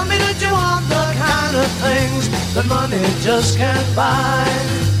 Tell me that you want the kind of things that money just can't buy.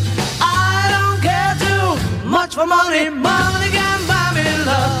 I don't care too much for money, money can't buy me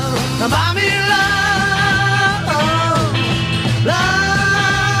love. Buy me love,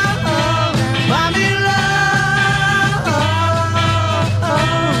 love, buy me love.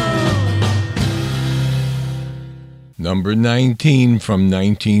 Number 19 from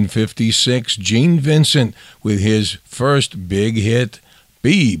 1956, Gene Vincent with his first big hit,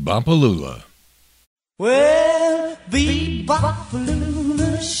 Bee-Bop-A-Lula. Well,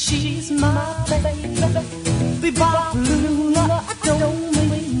 Bee-Bop-A-Lula, she's my baby. Bee-Bop-A-Lula, I don't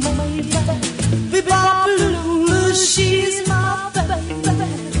mean my baby. Bee-Bop-A-Lula, she's my baby.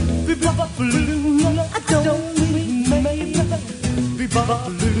 Bee-Bop-A-Lula, I don't mean my baby.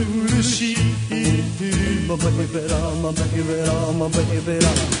 Bee-Bop-A-Lula, she's my baby, my baby, my baby.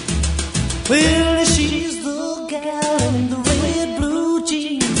 Well, she's the gal in the red blue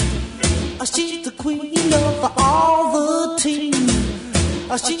jeans. She's the queen of all the team.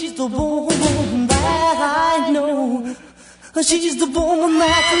 She's the woman that I know. She's the woman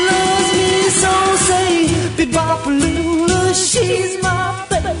that loves me so. Say, Bee-Bop-A-Lula, she's my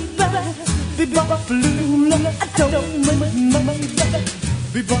baby. Bee-Bop-A-Lula, I don't mean my baby.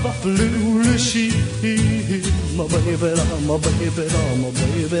 Bee-Bop-A-Lula, she's my baby, my baby, my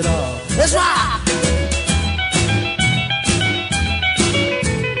baby. Let's rock!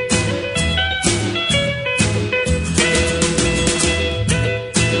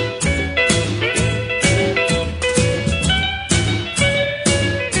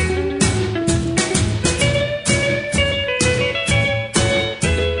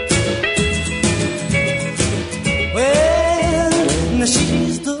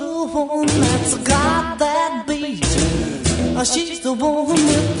 She's the one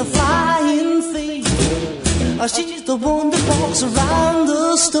with the flying feet. She's the one that walks around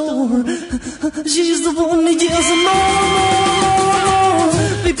the store. She's the one that yells more.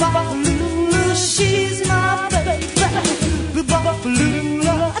 Bee-Bop-A-Lula, she's my baby.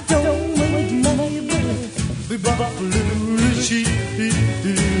 Bee-Bop-A-Lula, I don't mean my baby. Bee-Bop-A-Lula, she's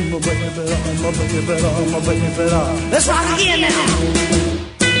my baby, my baby, my baby. Let's rock again now.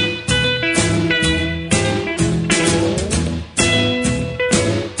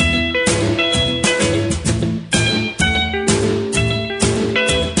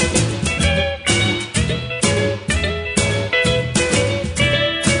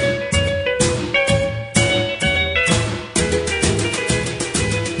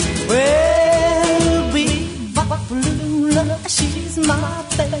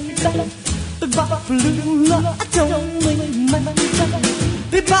 Bee-Bop-A-Lula, I don't mean my baby.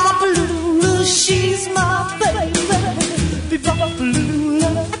 Bee-Bop-A-Lula, she's my baby. Bee-Bop-A-Lula,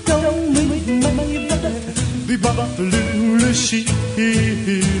 I don't mean my baby. Bee-Bop-A-Lula, she's my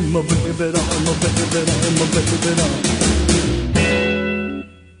baby, my baby, my baby.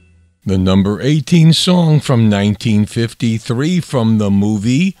 The number 18 song from 1953 from the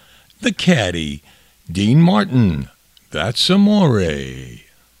movie The Caddy. Dean Martin, That's Amore.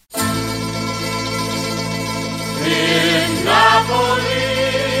 In Napoli,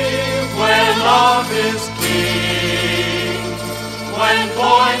 where love is king, when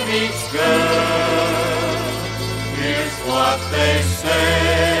boy meets girl, here's what they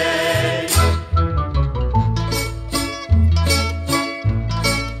say.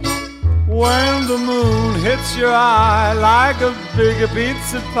 When the moon hits your eye like a big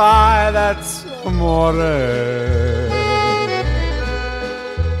pizza pie, that's amore.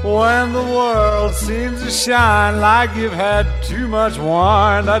 When the world seems to shine like you've had too much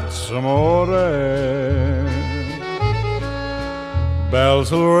wine, that's amore. Bells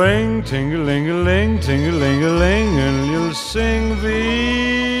will ring, ting-a-ling-a-ling, ting-a-ling-a-ling, and you'll sing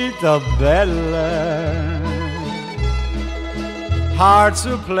Vita Bella. Hearts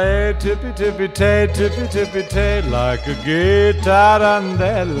will play tippy-tippy-tay, tippy-tippy-tay, like a gay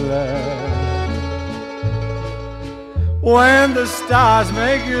tarantella. When the stars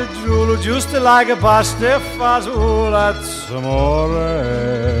make you drool, just like a pasta fazool, that's amore.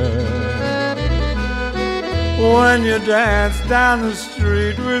 When you dance down the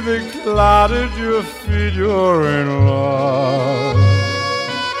street with a cloud at your feet, you're in love.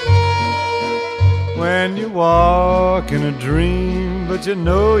 When you walk in a dream, but you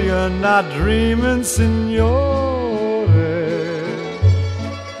know you're not dreaming, signore.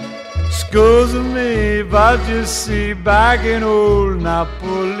 Scusa me, but you see, back in old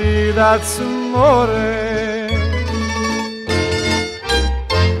Napoli, that's amore. When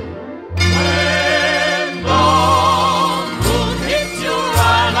the moon hits your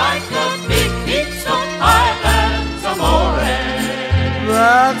eye like a big pizza pie, that's amore.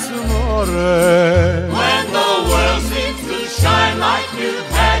 That's amore. When the world seems to shine like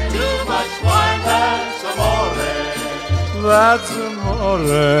you've had too much wine, that's amore. That's amore.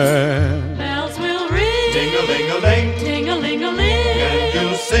 Bells will ring, Ting-a-ling-a-ling, ting-a-ling-a-ling, and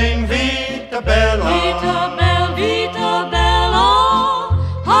you'll sing Vita Bella. Vita Bella, Vita Bella.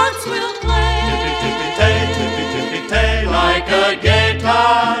 Hearts will play, tippy-tippy-tay, like a gay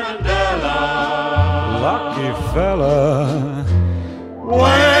tarantella. Lucky fella.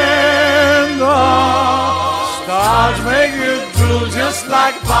 make you drool just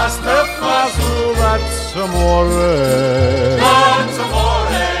like pasta fazool. That's amore. That's amore.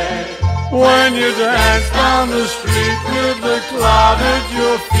 When you dance down the street with the cloud at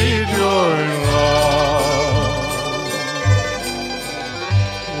your feet, you're in love.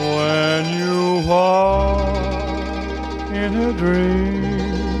 When you walk in a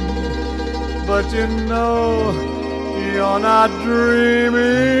dream, but you know you're not dreaming,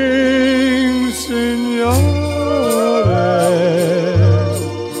 signore.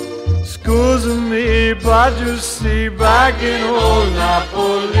 Scusa me, but you see, back in old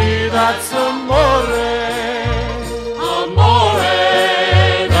Napoli, that's amore. Amore,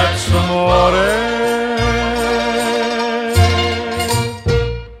 that's amore.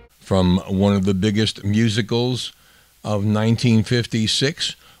 From one of the biggest musicals of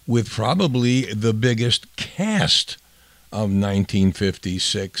 1956, with probably the biggest cast of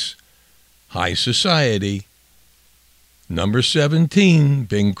 1956, High Society. Number 17,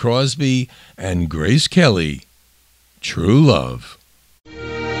 Bing Crosby and Grace Kelly, True Love.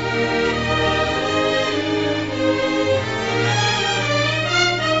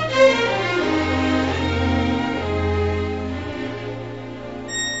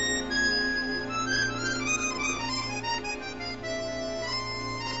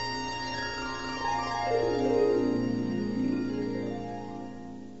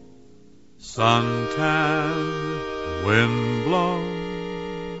 Suntan, windblown,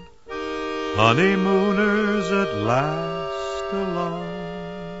 honeymooners at last alone,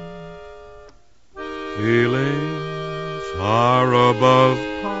 feeling far above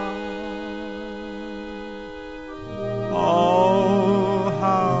par. Oh,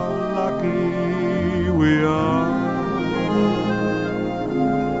 how lucky we are.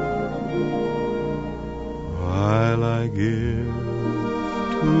 While I give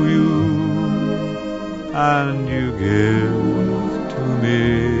to you and you give to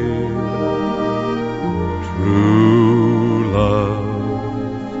me true love,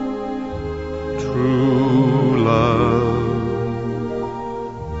 true love.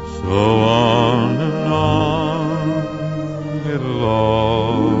 So on and on it'll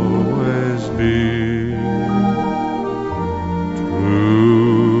always be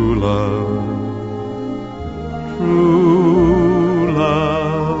true love, true love.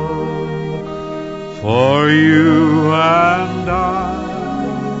 For you and I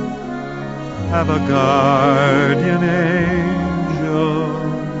have a guardian angel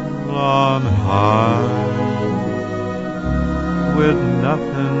on high, with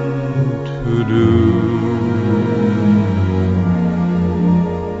nothing to do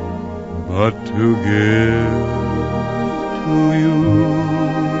but to give to you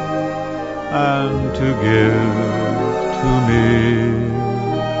and to give to me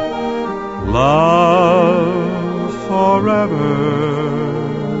love forever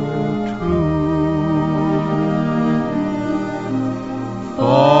true.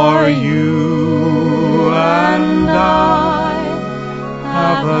 For you and I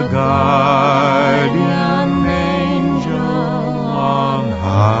have a guardian angel on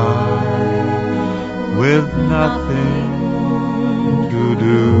high, with nothing to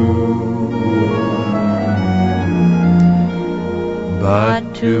do but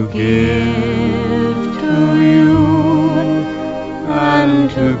to give to you and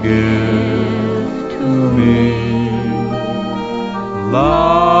to give to me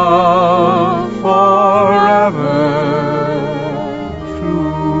love forever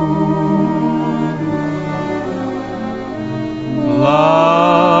true,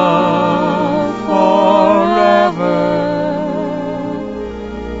 love forever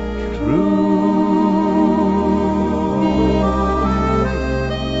true.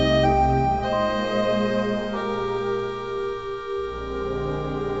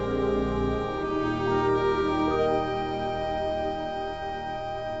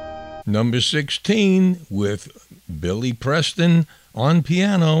 Number 16, with Billy Preston on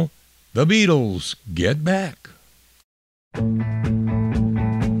piano, The Beatles, Get Back.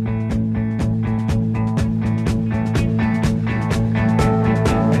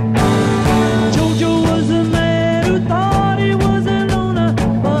 Jojo was a man who thought he was a loner,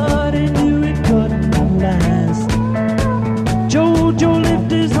 but he knew it couldn't last. Jojo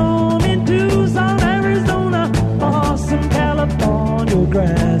lived his home in Tucson, Arizona, for some California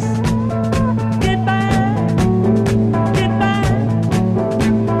grass. Get back, get back,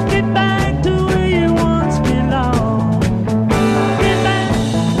 get back to where you once belonged.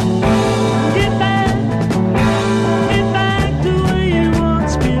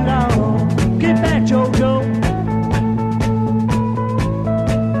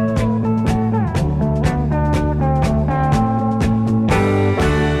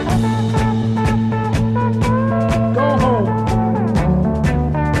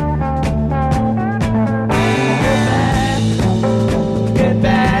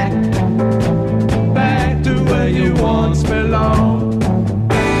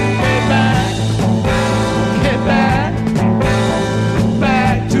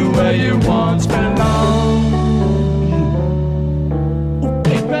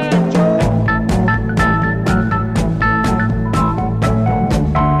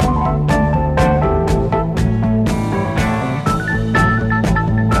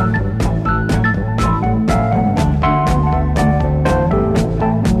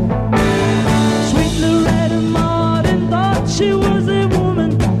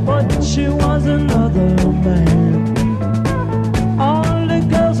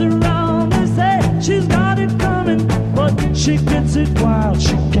 while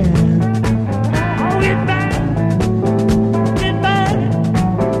she can. Oh, get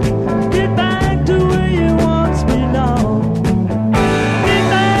back to where you once belonged. Get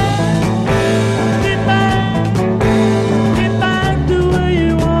back to where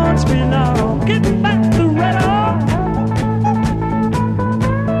you once belonged. Get back to Red Hawk.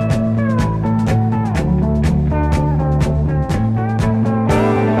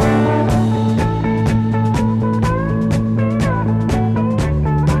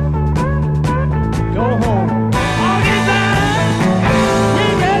 Go home. Oh, get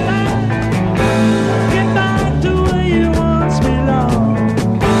back to where you once belonged.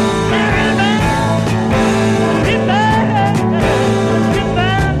 Get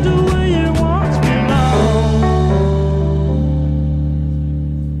back to where you once belonged.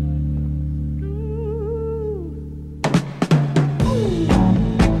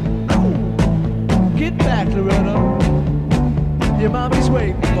 Get back, Loretta. Your mommy's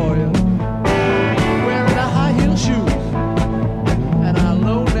waiting for you. Wearing a high-heel shoes and a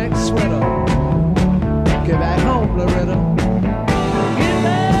low-neck sweater. Get back home, Loretta.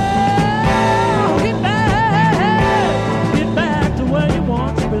 Get back to where you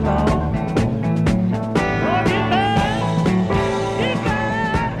once belonged. Oh, get back.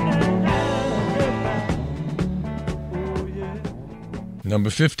 Number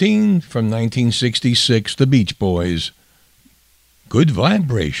 15 from 1966, The Beach Boys. Good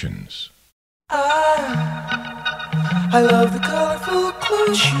Vibrations. I love the colorful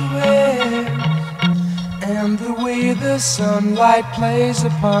clothes she wears and the way the sunlight plays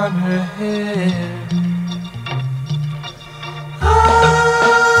upon her hair.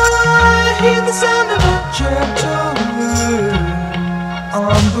 I hear the sound of a gentle word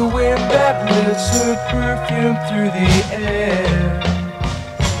on the wind that lifts her perfume through the air.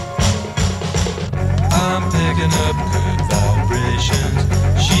 I'm picking up good vibrations.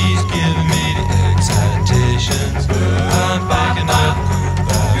 She's giving me the excitations. I'm picking up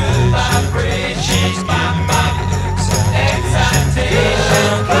good vibrations. She's giving me the excitations. I'm picking up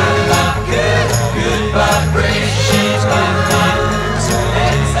good vibrations. She's giving me the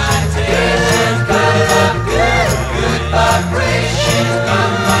excitations. Picking up good vibrations. She's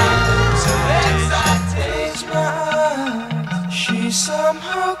giving me the excitations. Close my eyes. She's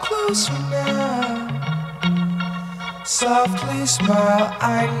somehow closer now. Softly smile,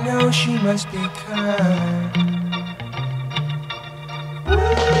 I know she must be kind.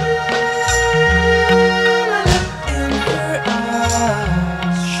 In her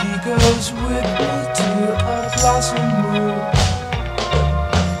eyes, she goes with me to a blossom room.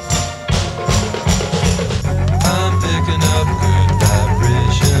 I'm picking up good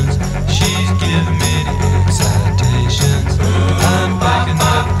vibrations. She's giving me the excitations. I'm picking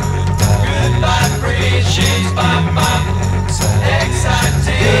up good vibrations. She's giving me excitations.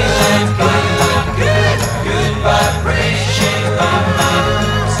 Picking up good vibrations.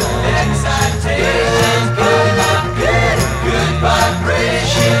 Excitations. Picking up good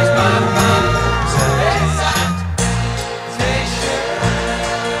vibrations.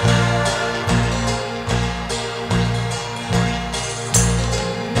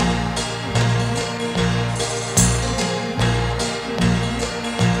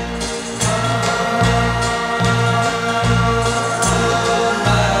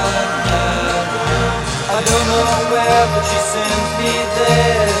 But she sends me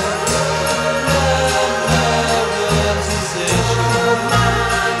there. Love, sensation.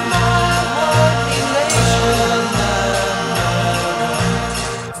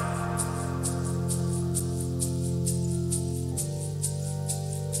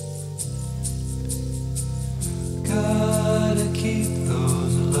 Gotta keep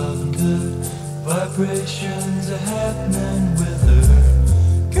those loving good vibrations are happening with her.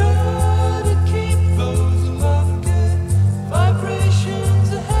 Gotta keep those loving good vibrations.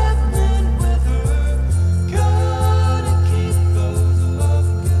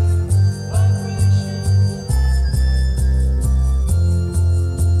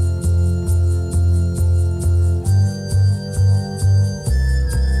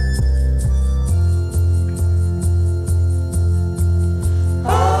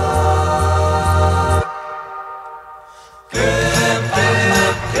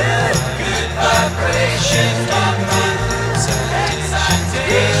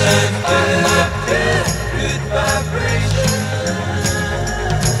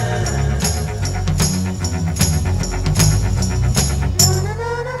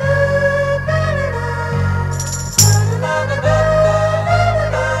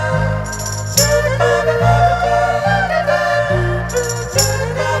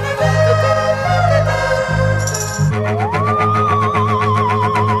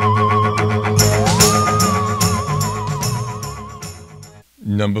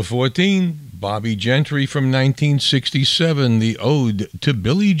 Number 14, Bobby Gentry from 1967, the Ode to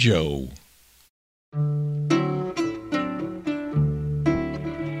Billy Joe. It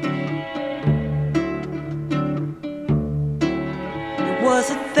was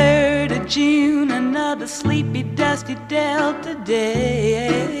the 3rd of June, another sleepy, dusty Delta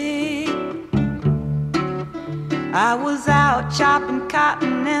day. I was out chopping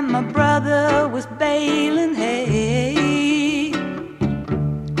cotton and my brother was baling hay.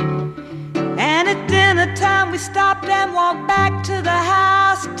 And at dinner time we stopped and walked back to the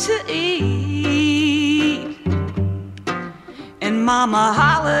house to eat. And Mama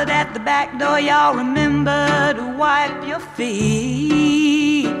hollered at the back door, y'all remember to wipe your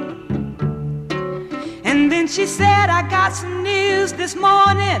feet. And then she said, I got some news this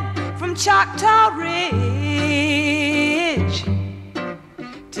morning from Choctaw Ridge.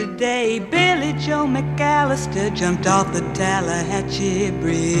 Today Billy Joe McAllister jumped off the Tallahatchie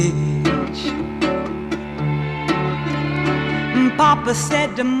Bridge. Papa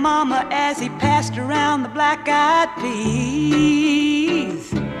said to Mama as he passed around the black-eyed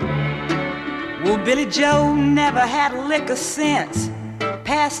peas, well, Billy Joe never had a lick of sense.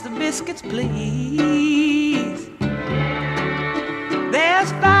 Pass the biscuits, please.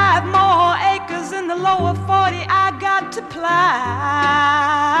 There's 5 more acres in the lower 40 I got to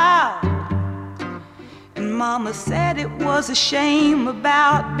plow. And Mama said it was a shame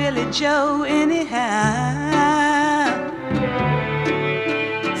about Billy Joe anyhow.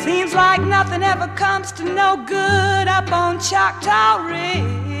 Seems like nothing ever comes to no good up on Choctaw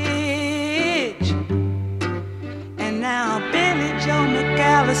Ridge. And now Billy Joe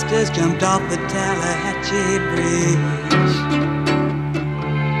McAllister's jumped off the Tallahatchie Bridge.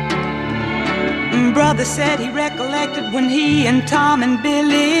 Brother said he recollected when he and Tom and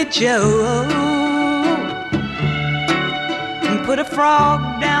Billy Joe put a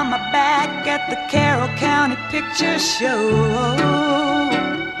frog down my back at the Carroll County Picture Show.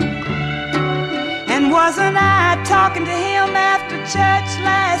 And wasn't I talking to him after church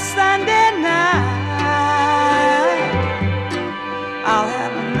last Sunday night? I'll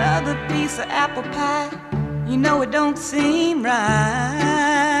have another piece of apple pie. You know it don't seem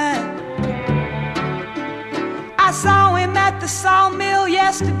right. I saw him at the sawmill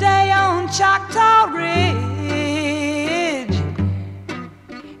yesterday on Choctaw Ridge.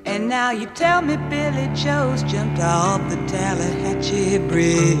 And now you tell me Billy Joe's jumped off the Tallahatchie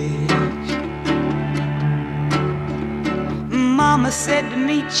Bridge. Mama said to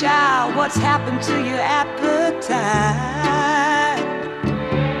me, child, what's happened to your appetite?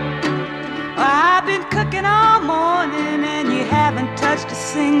 Well, I've been cooking all morning and you haven't touched a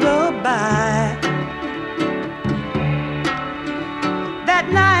single bite. That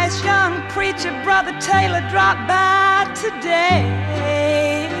nice young preacher, Brother Taylor, dropped by today.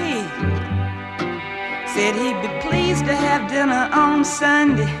 Said he'd be pleased to have dinner on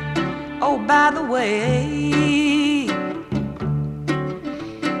Sunday. Oh, by the way,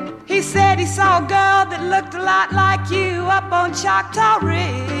 he said he saw a girl that looked a lot like you up on Choctaw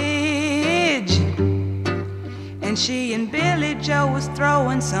Ridge. And she and Billy Joe was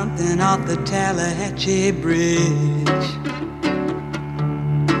throwing something off the Tallahatchie Bridge.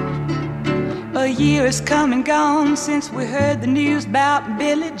 A year has come and gone since we heard the news about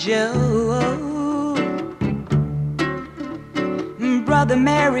Billy Joe. Brother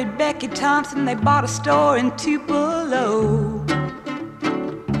married Becky Thompson, they bought a store in Tupelo.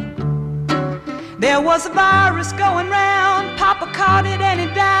 There was a virus going round, Papa caught it and he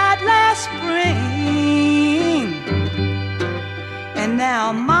died last spring. And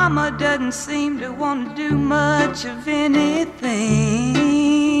now Mama doesn't seem to want to do much of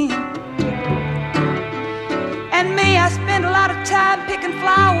anything. And me, I spend a lot of time picking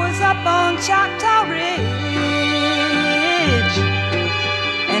flowers up on Choctaw Ridge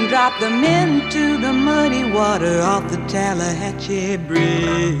and drop them into the muddy water off the Tallahatchie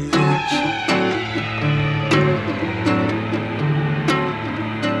Bridge.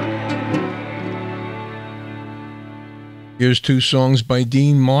 Here's 2 songs by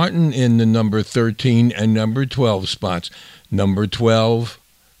Dean Martin in the number 13 and number 12 spots. Number 12,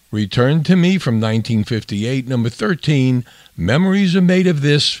 Return to Me from 1958. Number 13, Memories Are Made of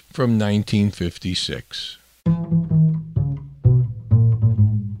This from 1956.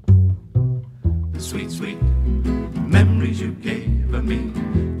 The sweet, sweet memories you gave me.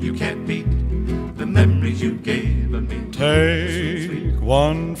 You can't beat the memories you gave me. Take sweet, sweet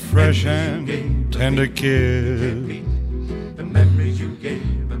one fresh and tender kiss. The memories you gave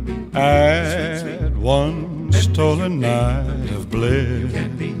me. Add one stolen night of bliss. You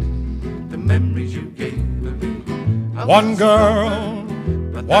can't beat the memories you gave me. One girl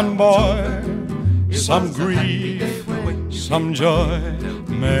One boy, some grief, some joy,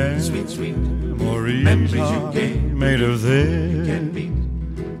 memories are made of this.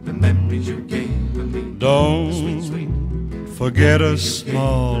 Don't forget a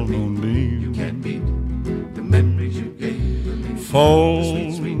small moonbeam. Fold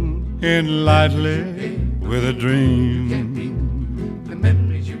in lightly with a dream.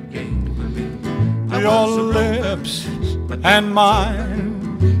 Your lips and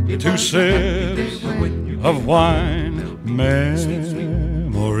mine, two sips of wine. Memories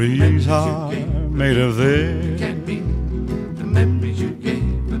are made of this.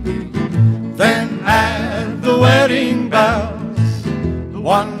 Then at the wedding bells,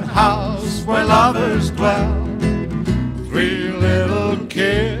 one house where lovers dwell. Three little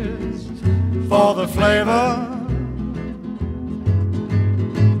kids for the flavor.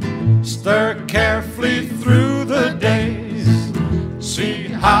 Stir carefully through the days. See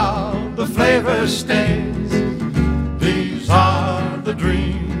how the flavor stays. These are the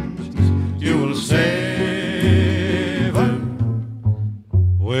dreams you will savor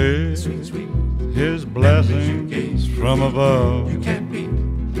with His blessings from above.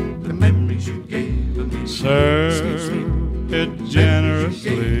 Serve it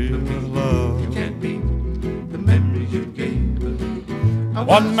generously with love.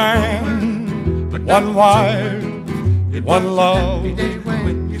 One man, one wife, one love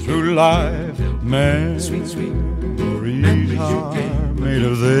through life. Memories are made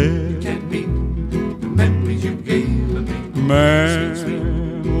of this.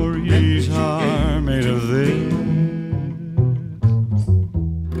 Memories are made of this.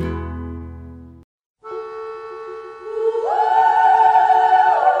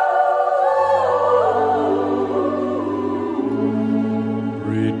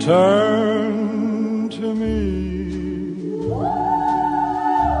 Return to me,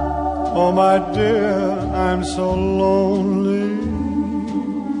 oh my dear, I'm so lonely.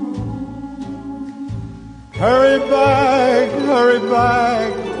 Hurry back,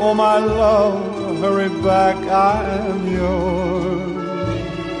 oh my love, hurry back, I'm yours.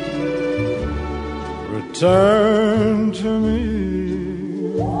 Return to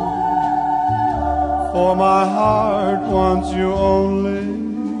me, for my heart wants you only.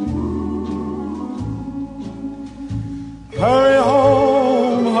 Hurry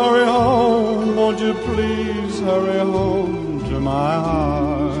home, won't you please hurry home to my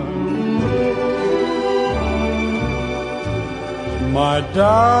heart. My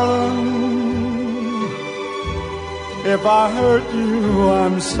darling, if I hurt you,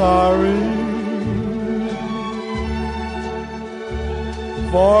 I'm sorry.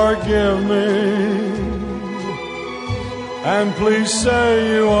 Forgive me, and please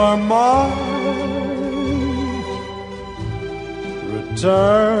say you are mine.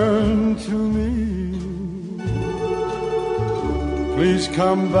 Return to me. Please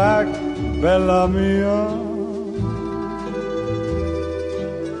come back, Bella Mia.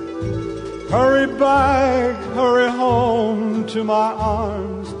 Hurry back, hurry home to my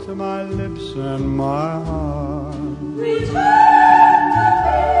arms, to my lips and my heart.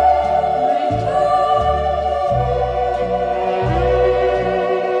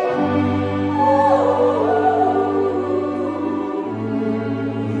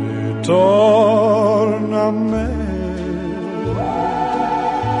 Torname,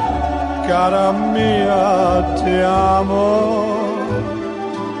 cara mia, ti amo.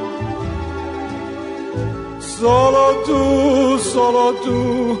 Solo tu, solo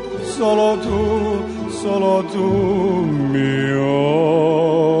tu, solo tu, solo tu,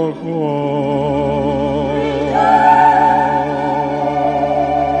 mio cuore.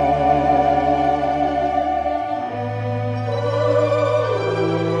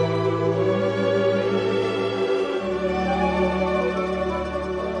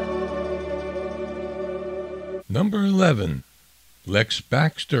 Number 11. Lex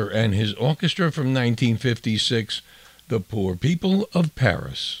Baxter and his orchestra from 1956, The Poor People of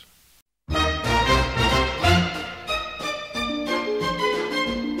Paris.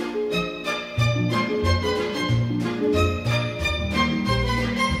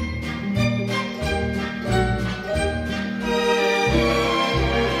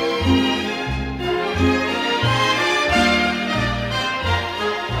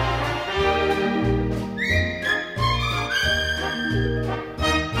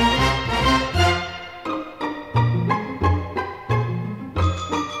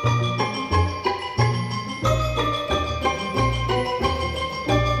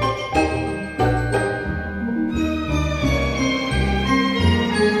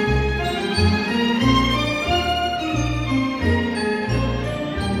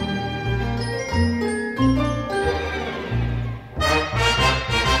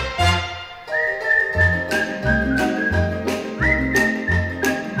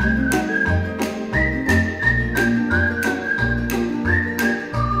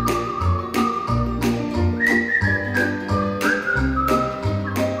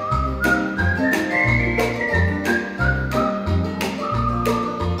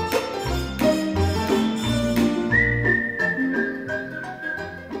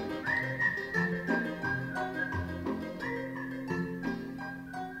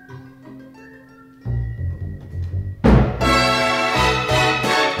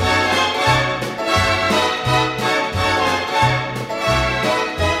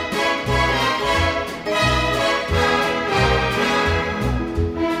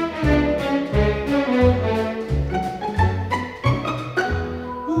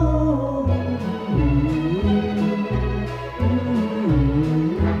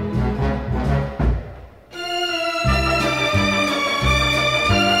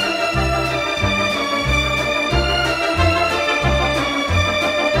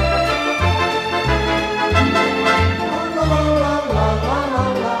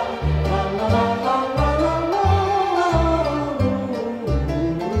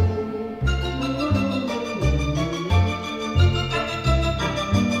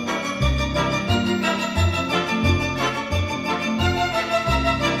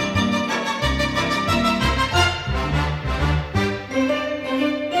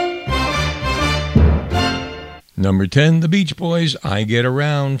 Number 10, The Beach Boys, I Get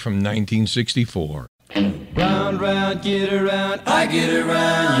Around from 1964. Round, round, get around, I get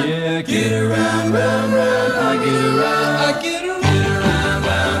around, yeah, get around, round, round, I get around, I get around, get around,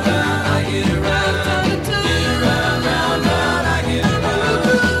 round, round, I get around, get around, round, round, I get around,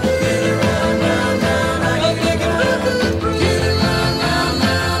 get around, round, round, I get around, get around, round,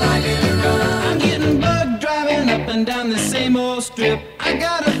 round, I get around. I'm getting bugged driving up and down the same old strip. I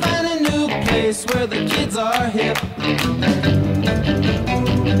gotta find a new place where the kids are hip.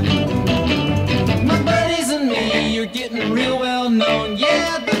 You're getting real well known.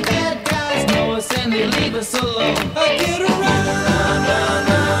 Yeah, the bad guys know us and they leave us alone. I get around, round, round,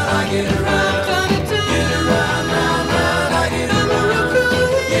 round, I get around. Get around, round, round, I get around.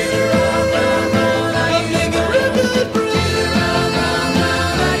 Get around, round, round, I get around. Get around, round,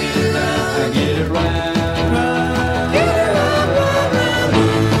 round, I get around. I get around. Get around, round, round.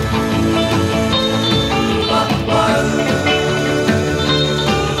 Wah, wah, wah.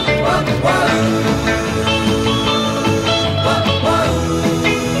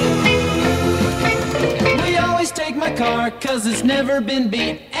 Car, 'cause it's never been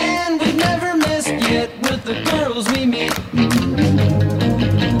beat, and we've never missed yet with the girls we meet.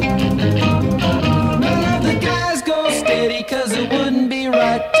 None of the guys go steady, 'cause it wouldn't be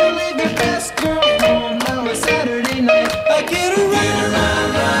right to leave your best girl home on a Saturday night. I get around,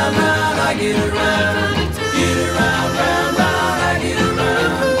 round, round, round, I get around. Get around, round, round, I get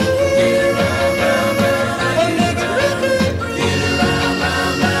around. Get around, round, round, I get around. Get around,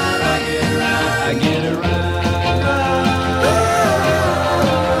 round, round, I get around. I get around.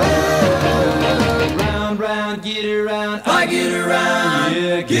 Get around, I get around,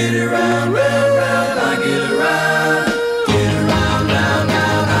 yeah, get around, round, round, I get around. Get around, round,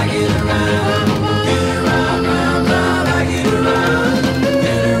 round, I get around. Get around, round, round, I get around.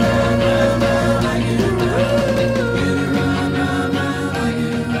 Get around, round, round, I get around. Get around, round, round, I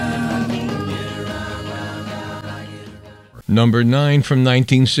get around. Get around, round, round, I get around. Number 9 from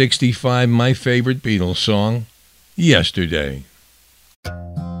 1965, my favorite Beatles song, Yesterday.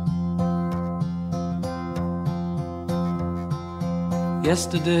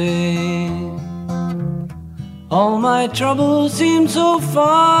 Yesterday, all my troubles seem so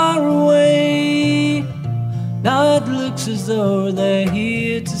far away. Now it looks as though they're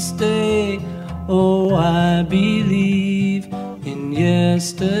here to stay. Oh, I believe in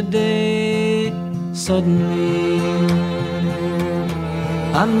yesterday. Suddenly,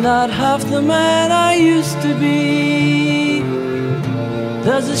 I'm not half the man I used to be.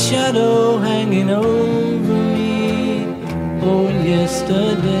 There's a shadow hanging over me. Oh,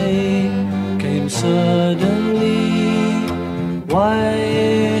 yesterday came suddenly.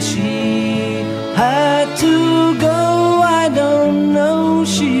 Why she had to go, I don't know,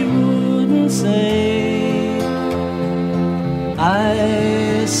 she wouldn't say.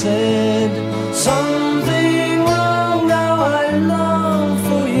 I said something wrong, now I long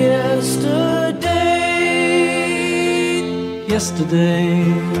for yesterday. Yesterday,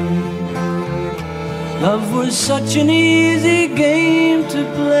 love was such an easy game to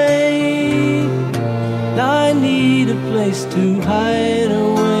play. Now I need a place to hide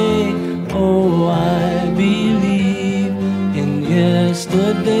away. Oh, I believe in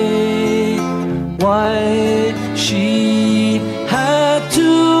yesterday. Why she had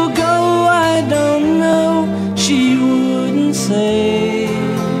to go, I don't know, she wouldn't say.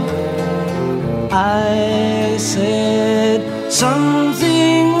 I said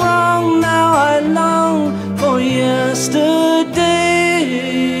something wrong, now I long for yesterday.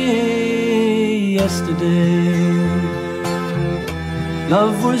 Yesterday,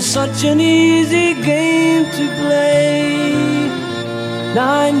 love was such an easy game to play.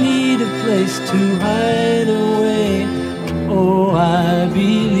 Now I need a place to hide away. Oh, I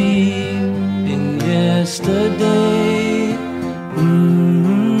believe in yesterday.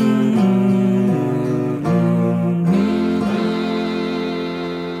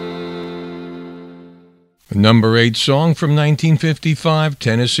 Number 8 song from 1955,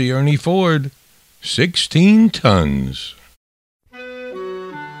 Tennessee Ernie Ford, 16 Tons.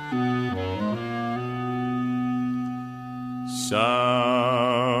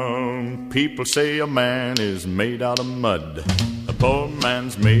 Some people say a man is made out of mud. A poor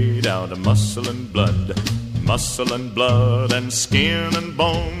man's made out of muscle and blood. Muscle and blood and skin and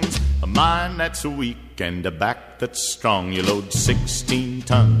bones. A mind that's weak and a back that's strong. You load 16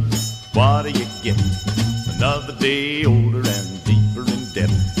 tons. What do you get? Another day older and deeper in debt.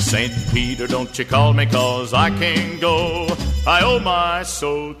 St. Peter, don't you call me, 'cause I can't go. I owe my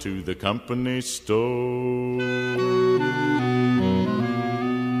soul to the company store.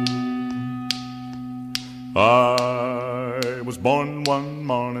 was born one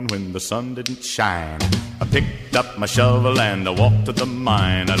morning when the sun didn't shine. I picked up my shovel and I walked to the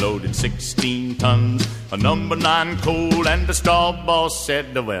mine. I loaded 16 tons of number 9 coal, and the straw boss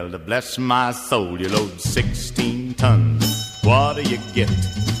said, well, to bless my soul, you load 16 tons. What do you get?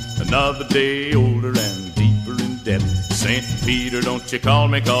 Another day older and deeper in debt. St. Peter, don't you call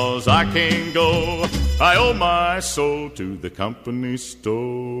me, 'cause I can't go. I owe my soul to the company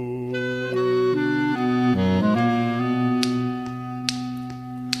store.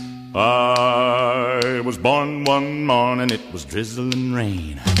 I was born one morning, it was drizzling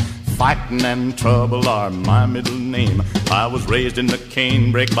rain. Fighting and trouble are my middle name. I was raised in the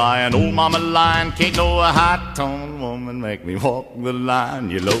canebrake by an old mama lion. Can't no high-toned woman make me walk the line.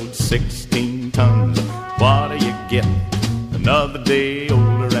 You load 16 tons, what do you get? Another day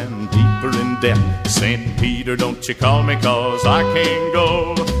older and deeper in debt. St. Peter, don't you call me, 'cause I can't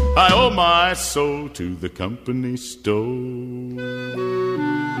go. I owe my soul to the company store.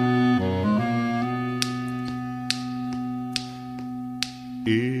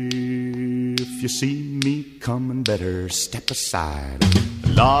 If you see me coming, better step aside. A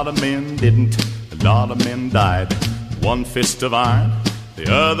lot of men didn't, a lot of men died. One fist of iron,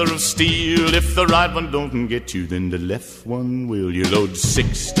 the other of steel. If the right one don't get you, then the left one will. You load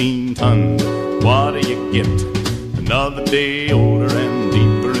 16 tons, what do you get? Another day older and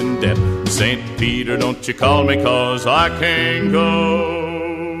deeper in debt. St. Peter, don't you call me, 'cause I can't go.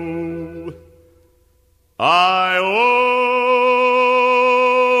 I owe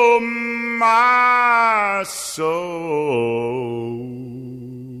my soul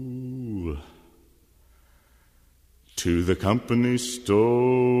to the company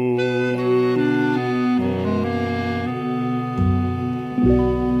store.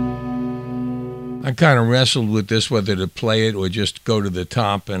 I kind of wrestled with this, whether to play it or just go to the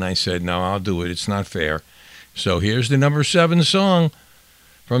top, and I said, no, I'll do it. It's not fair. So here's the number 7 song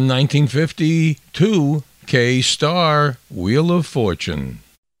from 1952, K-Star, Wheel of Fortune.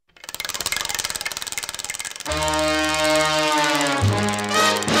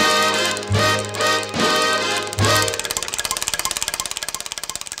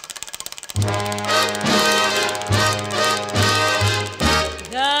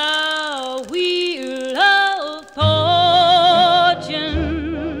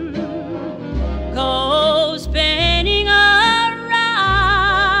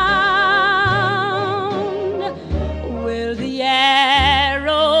 Will the arrow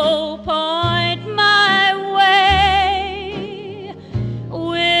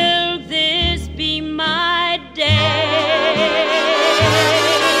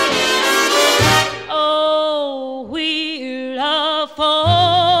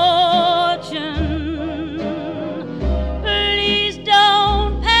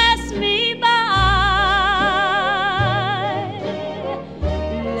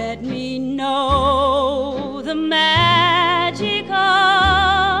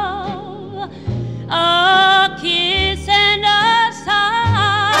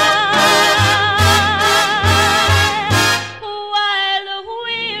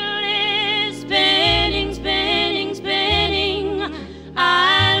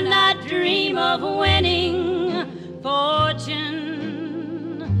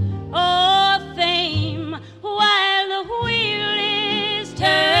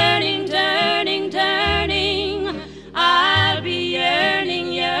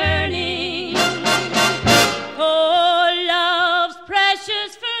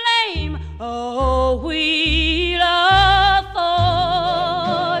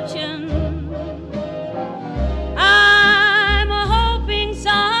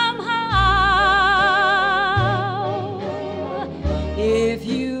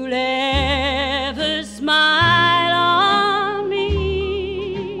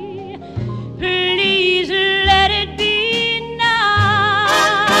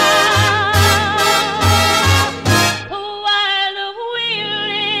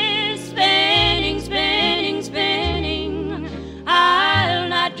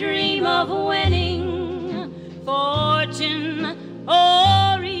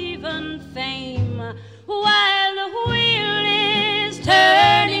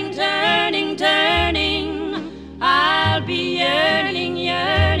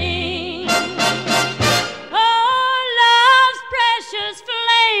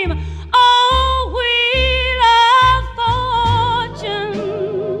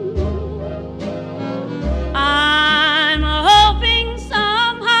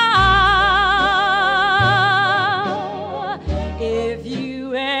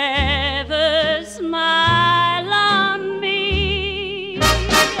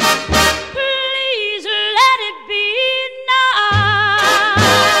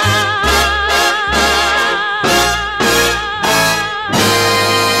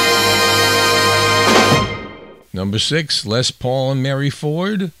Number 6, Les Paul and Mary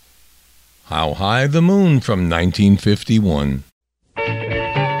Ford, How High the Moon from 1951.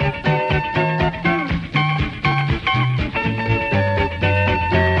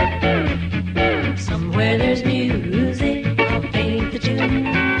 Somewhere there's music, I'll paint the tune.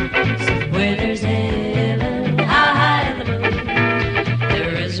 Somewhere there's heaven, how high the moon.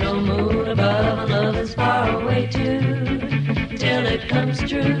 There is no moon above, and love is far away too. Till it comes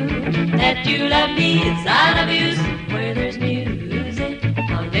true that you love me as I love you. Somewhere there's music,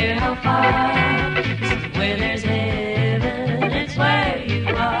 I wonder how far. Somewhere there's heaven, it's where you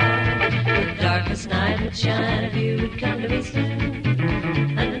are. The darkest night would shine if you would come to me soon.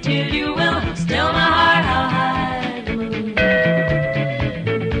 And until you will, I'll still my heart, how high the moon.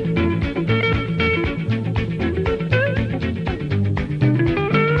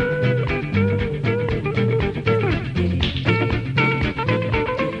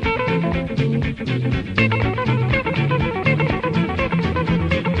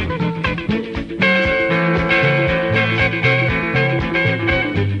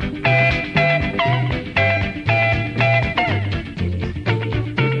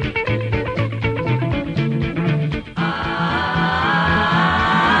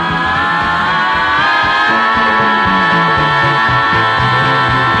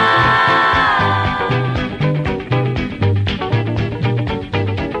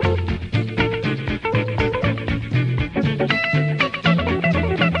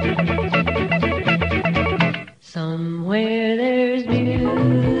 Somewhere there's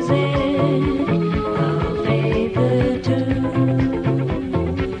music, I'll fade the tune.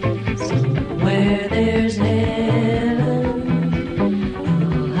 Somewhere there's heaven,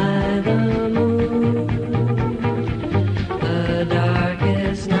 how high the moon. The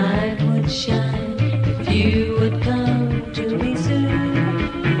darkest night would shine if you would come to me soon.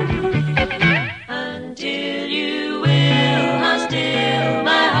 Until you will, I'll still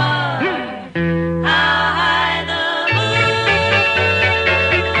my heart.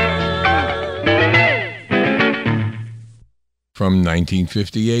 From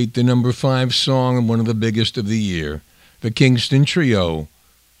 1958, the number 5 song and one of the biggest of the year, the Kingston Trio,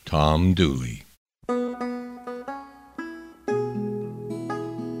 Tom Dooley.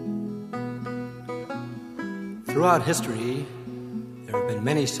 Throughout history, there have been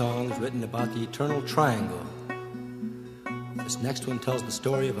many songs written about the eternal triangle. This next one tells the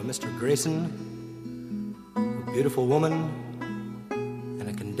story of a Mr. Grayson, a beautiful woman, and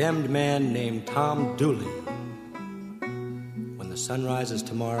a condemned man named Tom Dooley. When the sun rises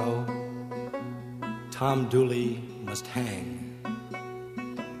tomorrow, Tom Dooley must hang.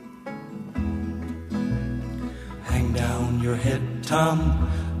 Hang down your head, Tom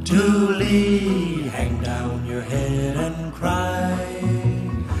Dooley. Hang down your head and cry.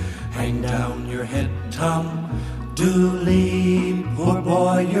 Hang down your head, Tom Dooley. Poor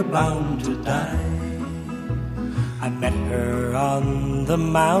boy, you're bound to die. I met her on the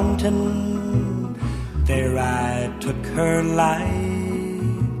mountain. There I took her life.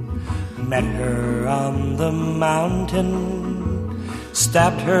 Met her on the mountain.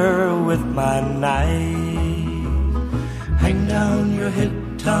 Stabbed her with my knife. Hang down your head,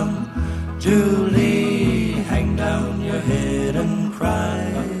 Tom Dooley. Hang down your head and cry.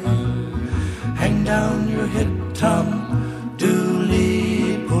 Hang down your head, Tom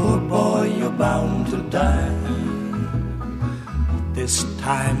Dooley. Poor boy, you're bound to die. This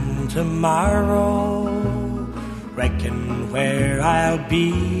time tomorrow, reckon where I'll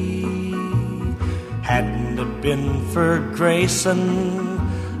be. Hadn't it been for Grayson,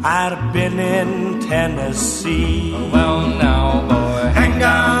 I'd have been in Tennessee. Well, now, boy, hang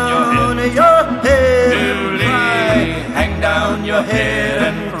down your head and cry. Hang down your head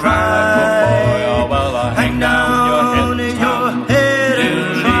and cry. Hang down your head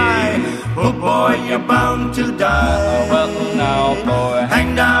and cry. Oh boy, you're bound to die. Well, now, boy,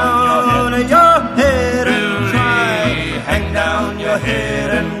 hang down your head and cry. Hang down your head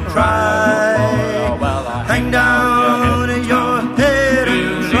and cry. Hang down your head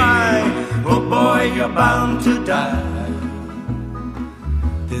and cry. Oh boy, you're bound to die.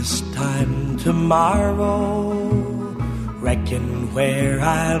 This time tomorrow, reckon where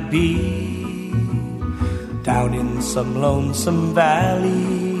I'll be. Down in some lonesome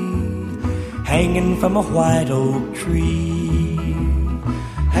valley, hanging from a white oak tree.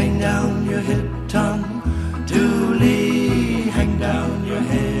 Hang down your head, Tom Dooley. Hang down your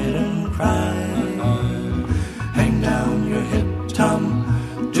head and cry. Hang down your head, Tom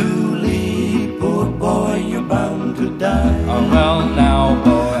Dooley. Poor boy, you're bound to die. Oh, well, now,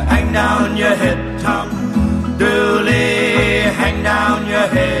 boy, hang down your head, Tom Dooley. Hang down your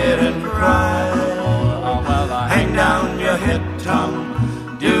head and cry. Oh, well,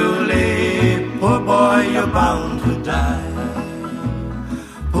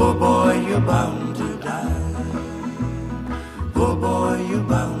 Poor boy, you're bound to die. Poor boy, you're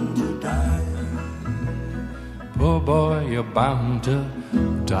bound to die. Poor boy, you're bound to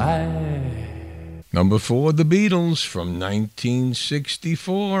die. Number 4, The Beatles from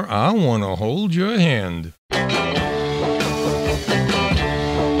 1964. I Want to Hold Your Hand.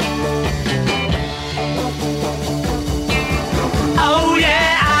 Oh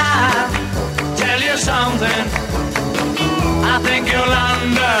yeah, I'll tell you something I think you'll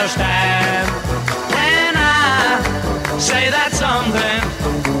understand when I say that something.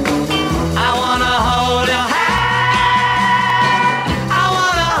 I want to hold your hand. I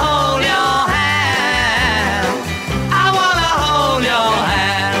want to hold your hand. I want to hold your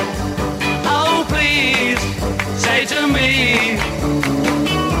hand. Oh, please say to me,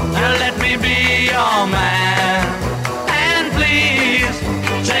 let me be your man. And please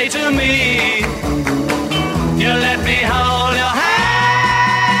say to me, you let me hold your hand.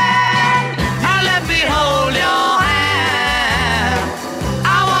 Let me hold your hand.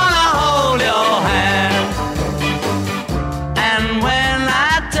 I wanna hold your hand. And when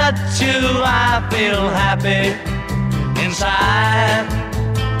I touch you, I feel happy inside.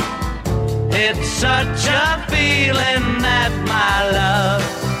 It's such a feeling that my love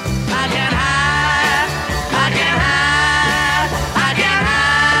I can't hide. I can't hide. I can't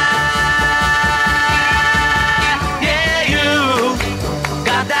hide. Yeah, you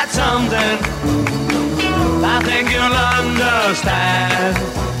got that something I think you'll understand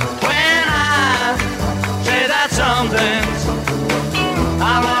when I say that something.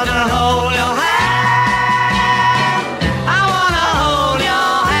 I want to hold your hand. I want to hold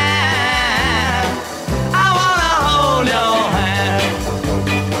your hand. I want to hold your hand.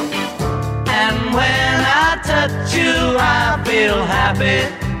 And when I touch you, I feel happy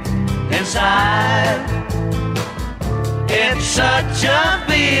inside. It's such a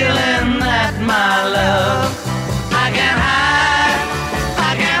feeling that my love I can't hide.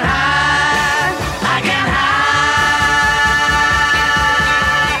 I can't hide. I can't hide.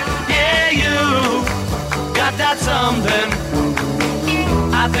 Yeah, you got that something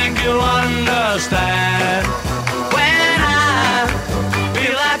I think you'll understand when I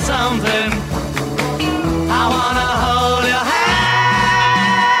feel that something. I wanna hold your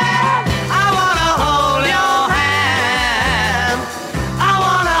hand. I wanna hold your hand. I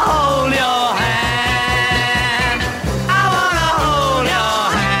wanna hold your hand. I wanna hold your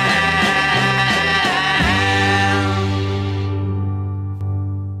hand.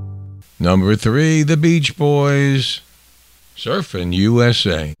 Number 3, The Beach Boys, Surfin'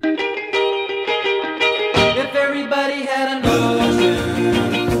 USA. If everybody had an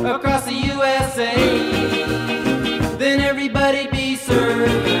ocean across the USA, then everybody'd be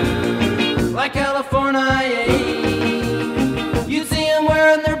surfing like California. You'd see them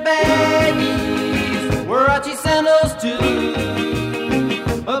wearing their baggies, Warachi sandals too,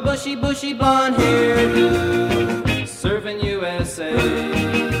 a bushy, bushy blonde hairdo, surfing USA.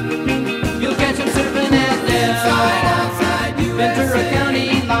 You'll catch them surfing at Del, Ventura County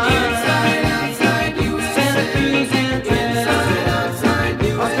line, Santa Cruz and Trent,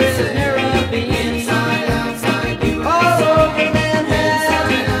 Australia's Caribbean, all over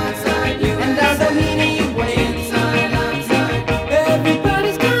Manhattan, and down Doheny Way.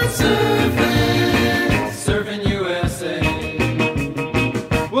 Everybody's gone surfing, surfing USA.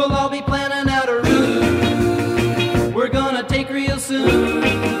 We'll all be planning out a route we're gonna take real soon.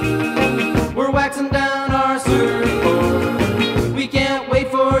 We're waxing down our surfboard, we can't wait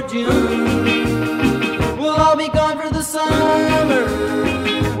for June. We'll all be gone for the summer,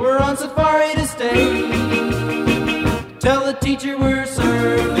 we're on safari to stay. Tell the teacher we're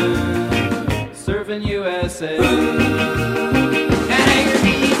surfing, surfing USA. And Hangar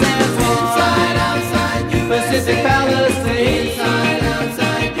Keys and Swan, Pacific Palisades,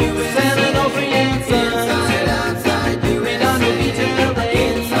 San Onofre and Sun, Redondo Beach and LA,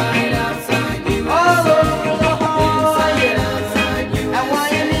 all over La Jolla and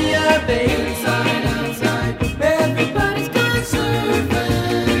Waimea Bay.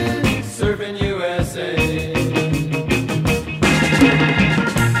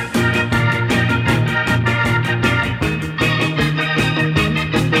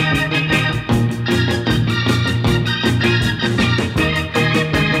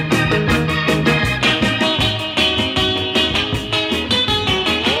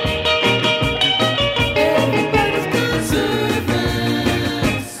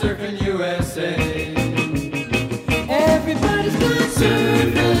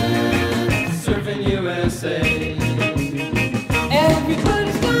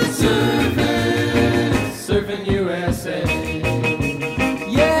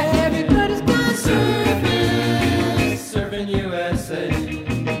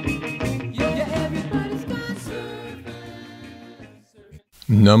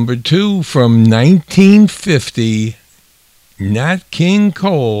 number 2 from 1950, Nat King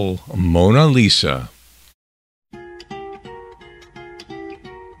Cole, Mona Lisa.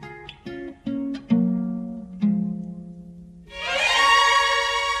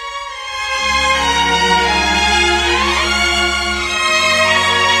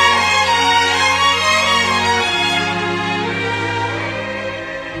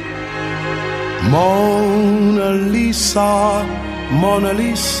 Mona Lisa, Mona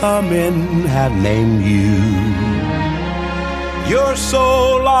Lisa, men have named you. You're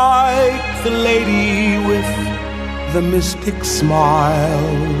so like the lady with the mystic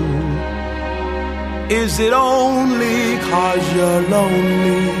smile. Is it only 'cause you're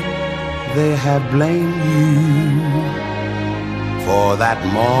lonely they have blamed you for that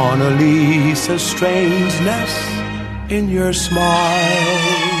Mona Lisa strangeness in your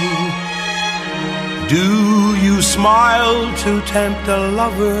smile? Do you smile to tempt a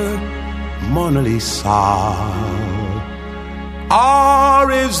lover, Mona Lisa?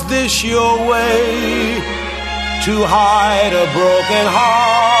 Or is this your way to hide a broken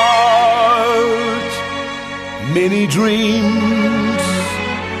heart? Many dreams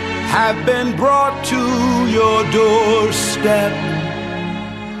have been brought to your doorstep.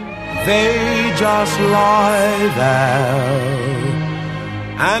 They just lie there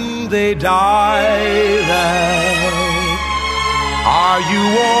and they die there. Are you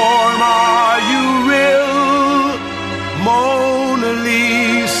warm? Are you real, Mona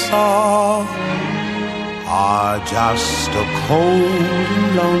Lisa? Are just a cold and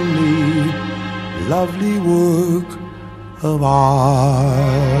lonely, lovely work of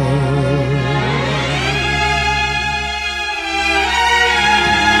art.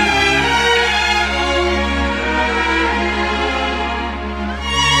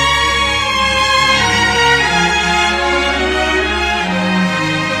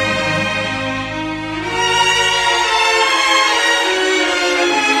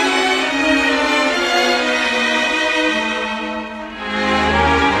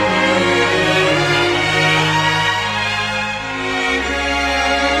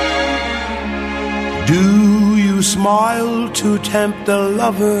 Do you smile to tempt a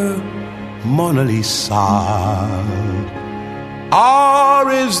lover, Mona Lisa?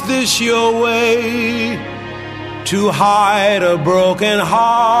 Or is this your way to hide a broken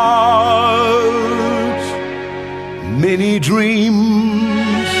heart? Many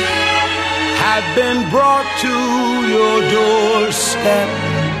dreams have been brought to your doorstep.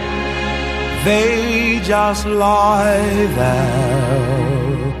 They just lie there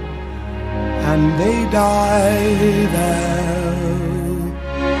and they die there.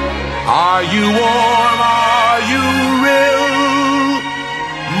 Are you warm? Are you real,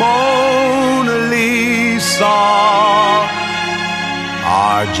 Mona Lisa?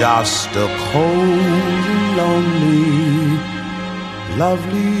 Are just a cold and lonely,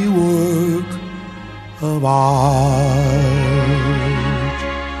 lovely work of art.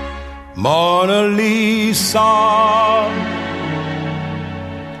 Mona Lisa,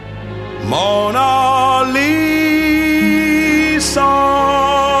 Mona Lisa.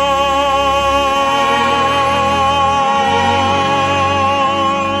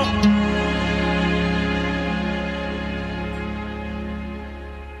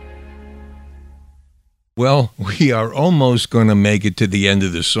 Well, we are almost going to make it to the end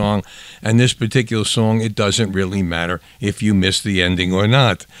of the song, and this particular song, it doesn't really matter if you miss the ending or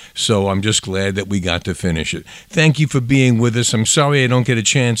not. So I'm just glad that we got to finish it. Thank you for being with us. I'm sorry I don't get a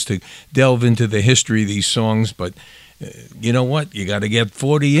chance to delve into the history of these songs, but you know what? You got to get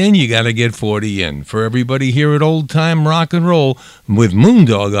 40 in, you got to get 40 in. For everybody here at Old Time Rock and Roll, with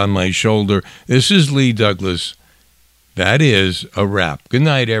Moondog on my shoulder, this is Lee Douglas. That is a wrap. Good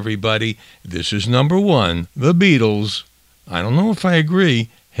night, everybody. This is number 1, The Beatles. I don't know if I agree.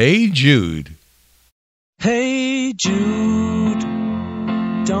 Hey, Jude. Hey, Jude,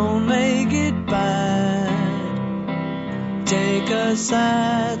 don't make it bad. Take a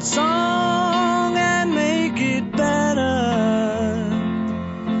sad song and make it better.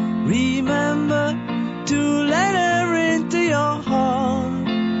 Remember to let her into your heart.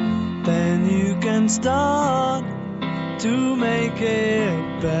 Then you can start to make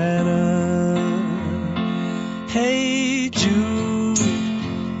it better. Hey, Jude,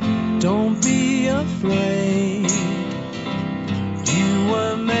 don't be afraid. You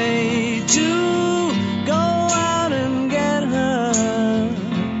were made to go out and get her.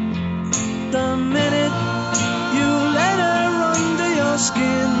 The minute you let her under your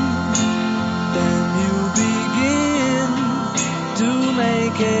skin, then you begin to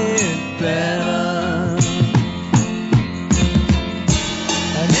make it better.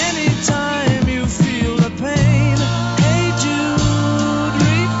 And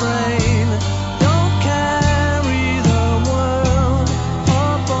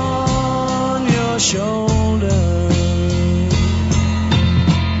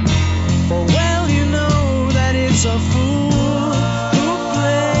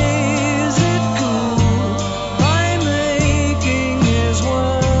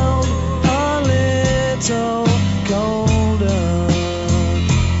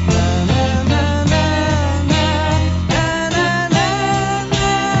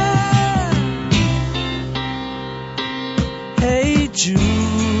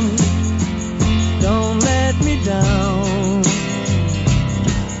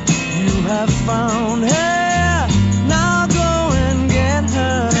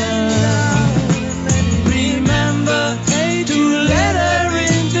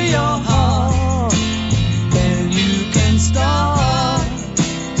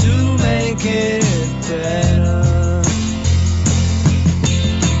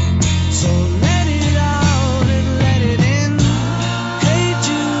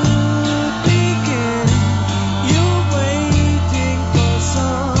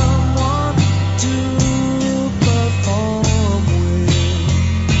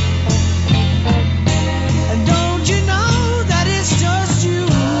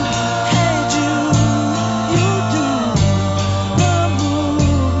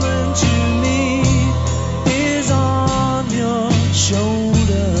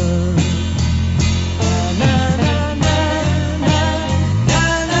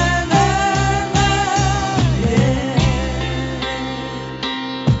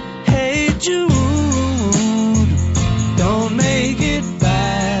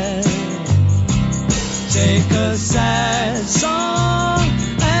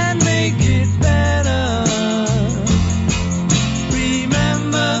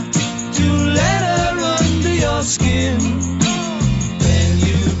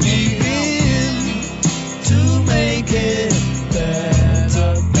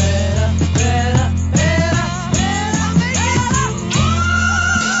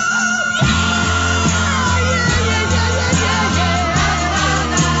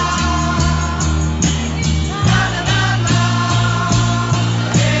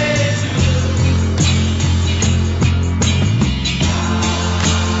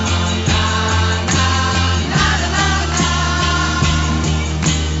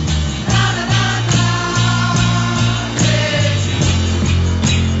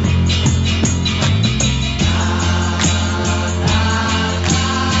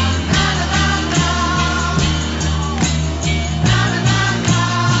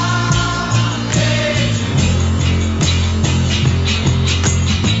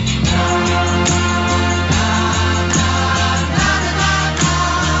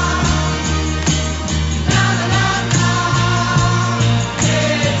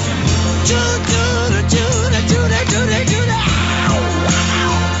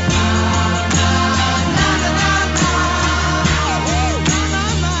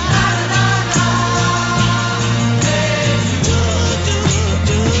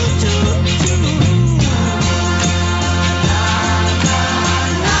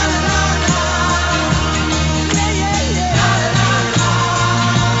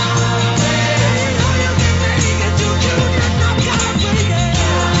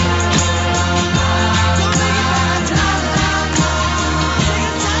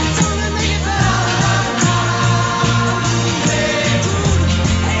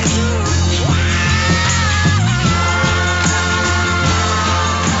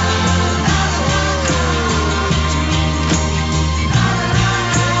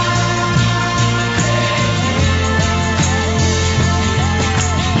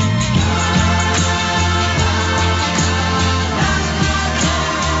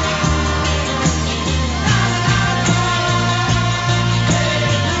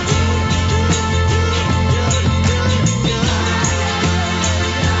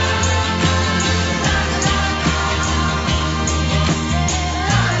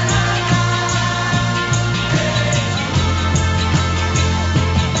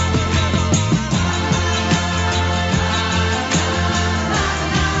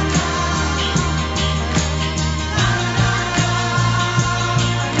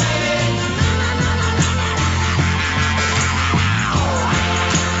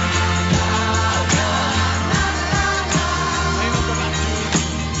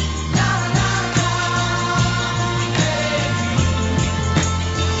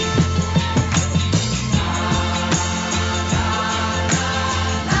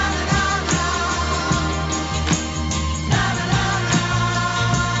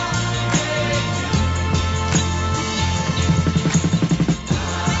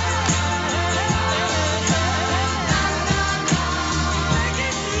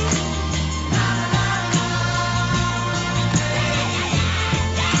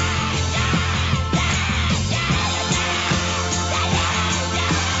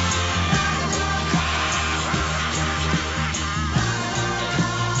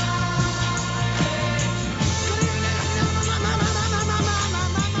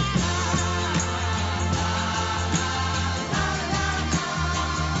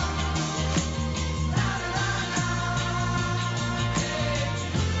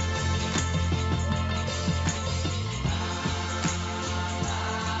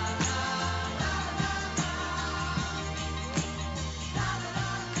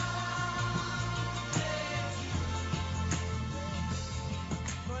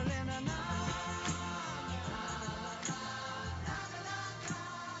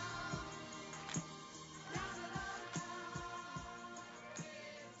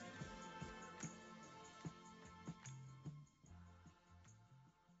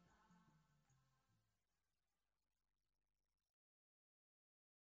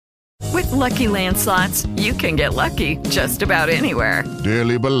Lucky Land Slots, you can get lucky just about anywhere.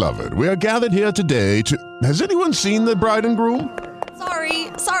 Dearly beloved, we are gathered here today to... Has anyone seen the bride and groom?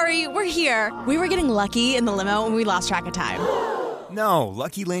 Sorry, we're here. We were getting lucky in the limo and we lost track of time. No,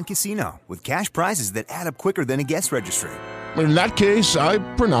 Lucky Land Casino, with cash prizes that add up quicker than a guest registry. In that case, I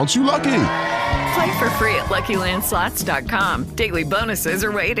pronounce you lucky. Play for free at LuckyLandSlots.com. Daily bonuses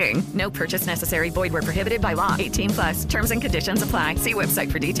are waiting. No purchase necessary. Void where prohibited by law. 18+. Terms and conditions apply. See website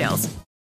for details.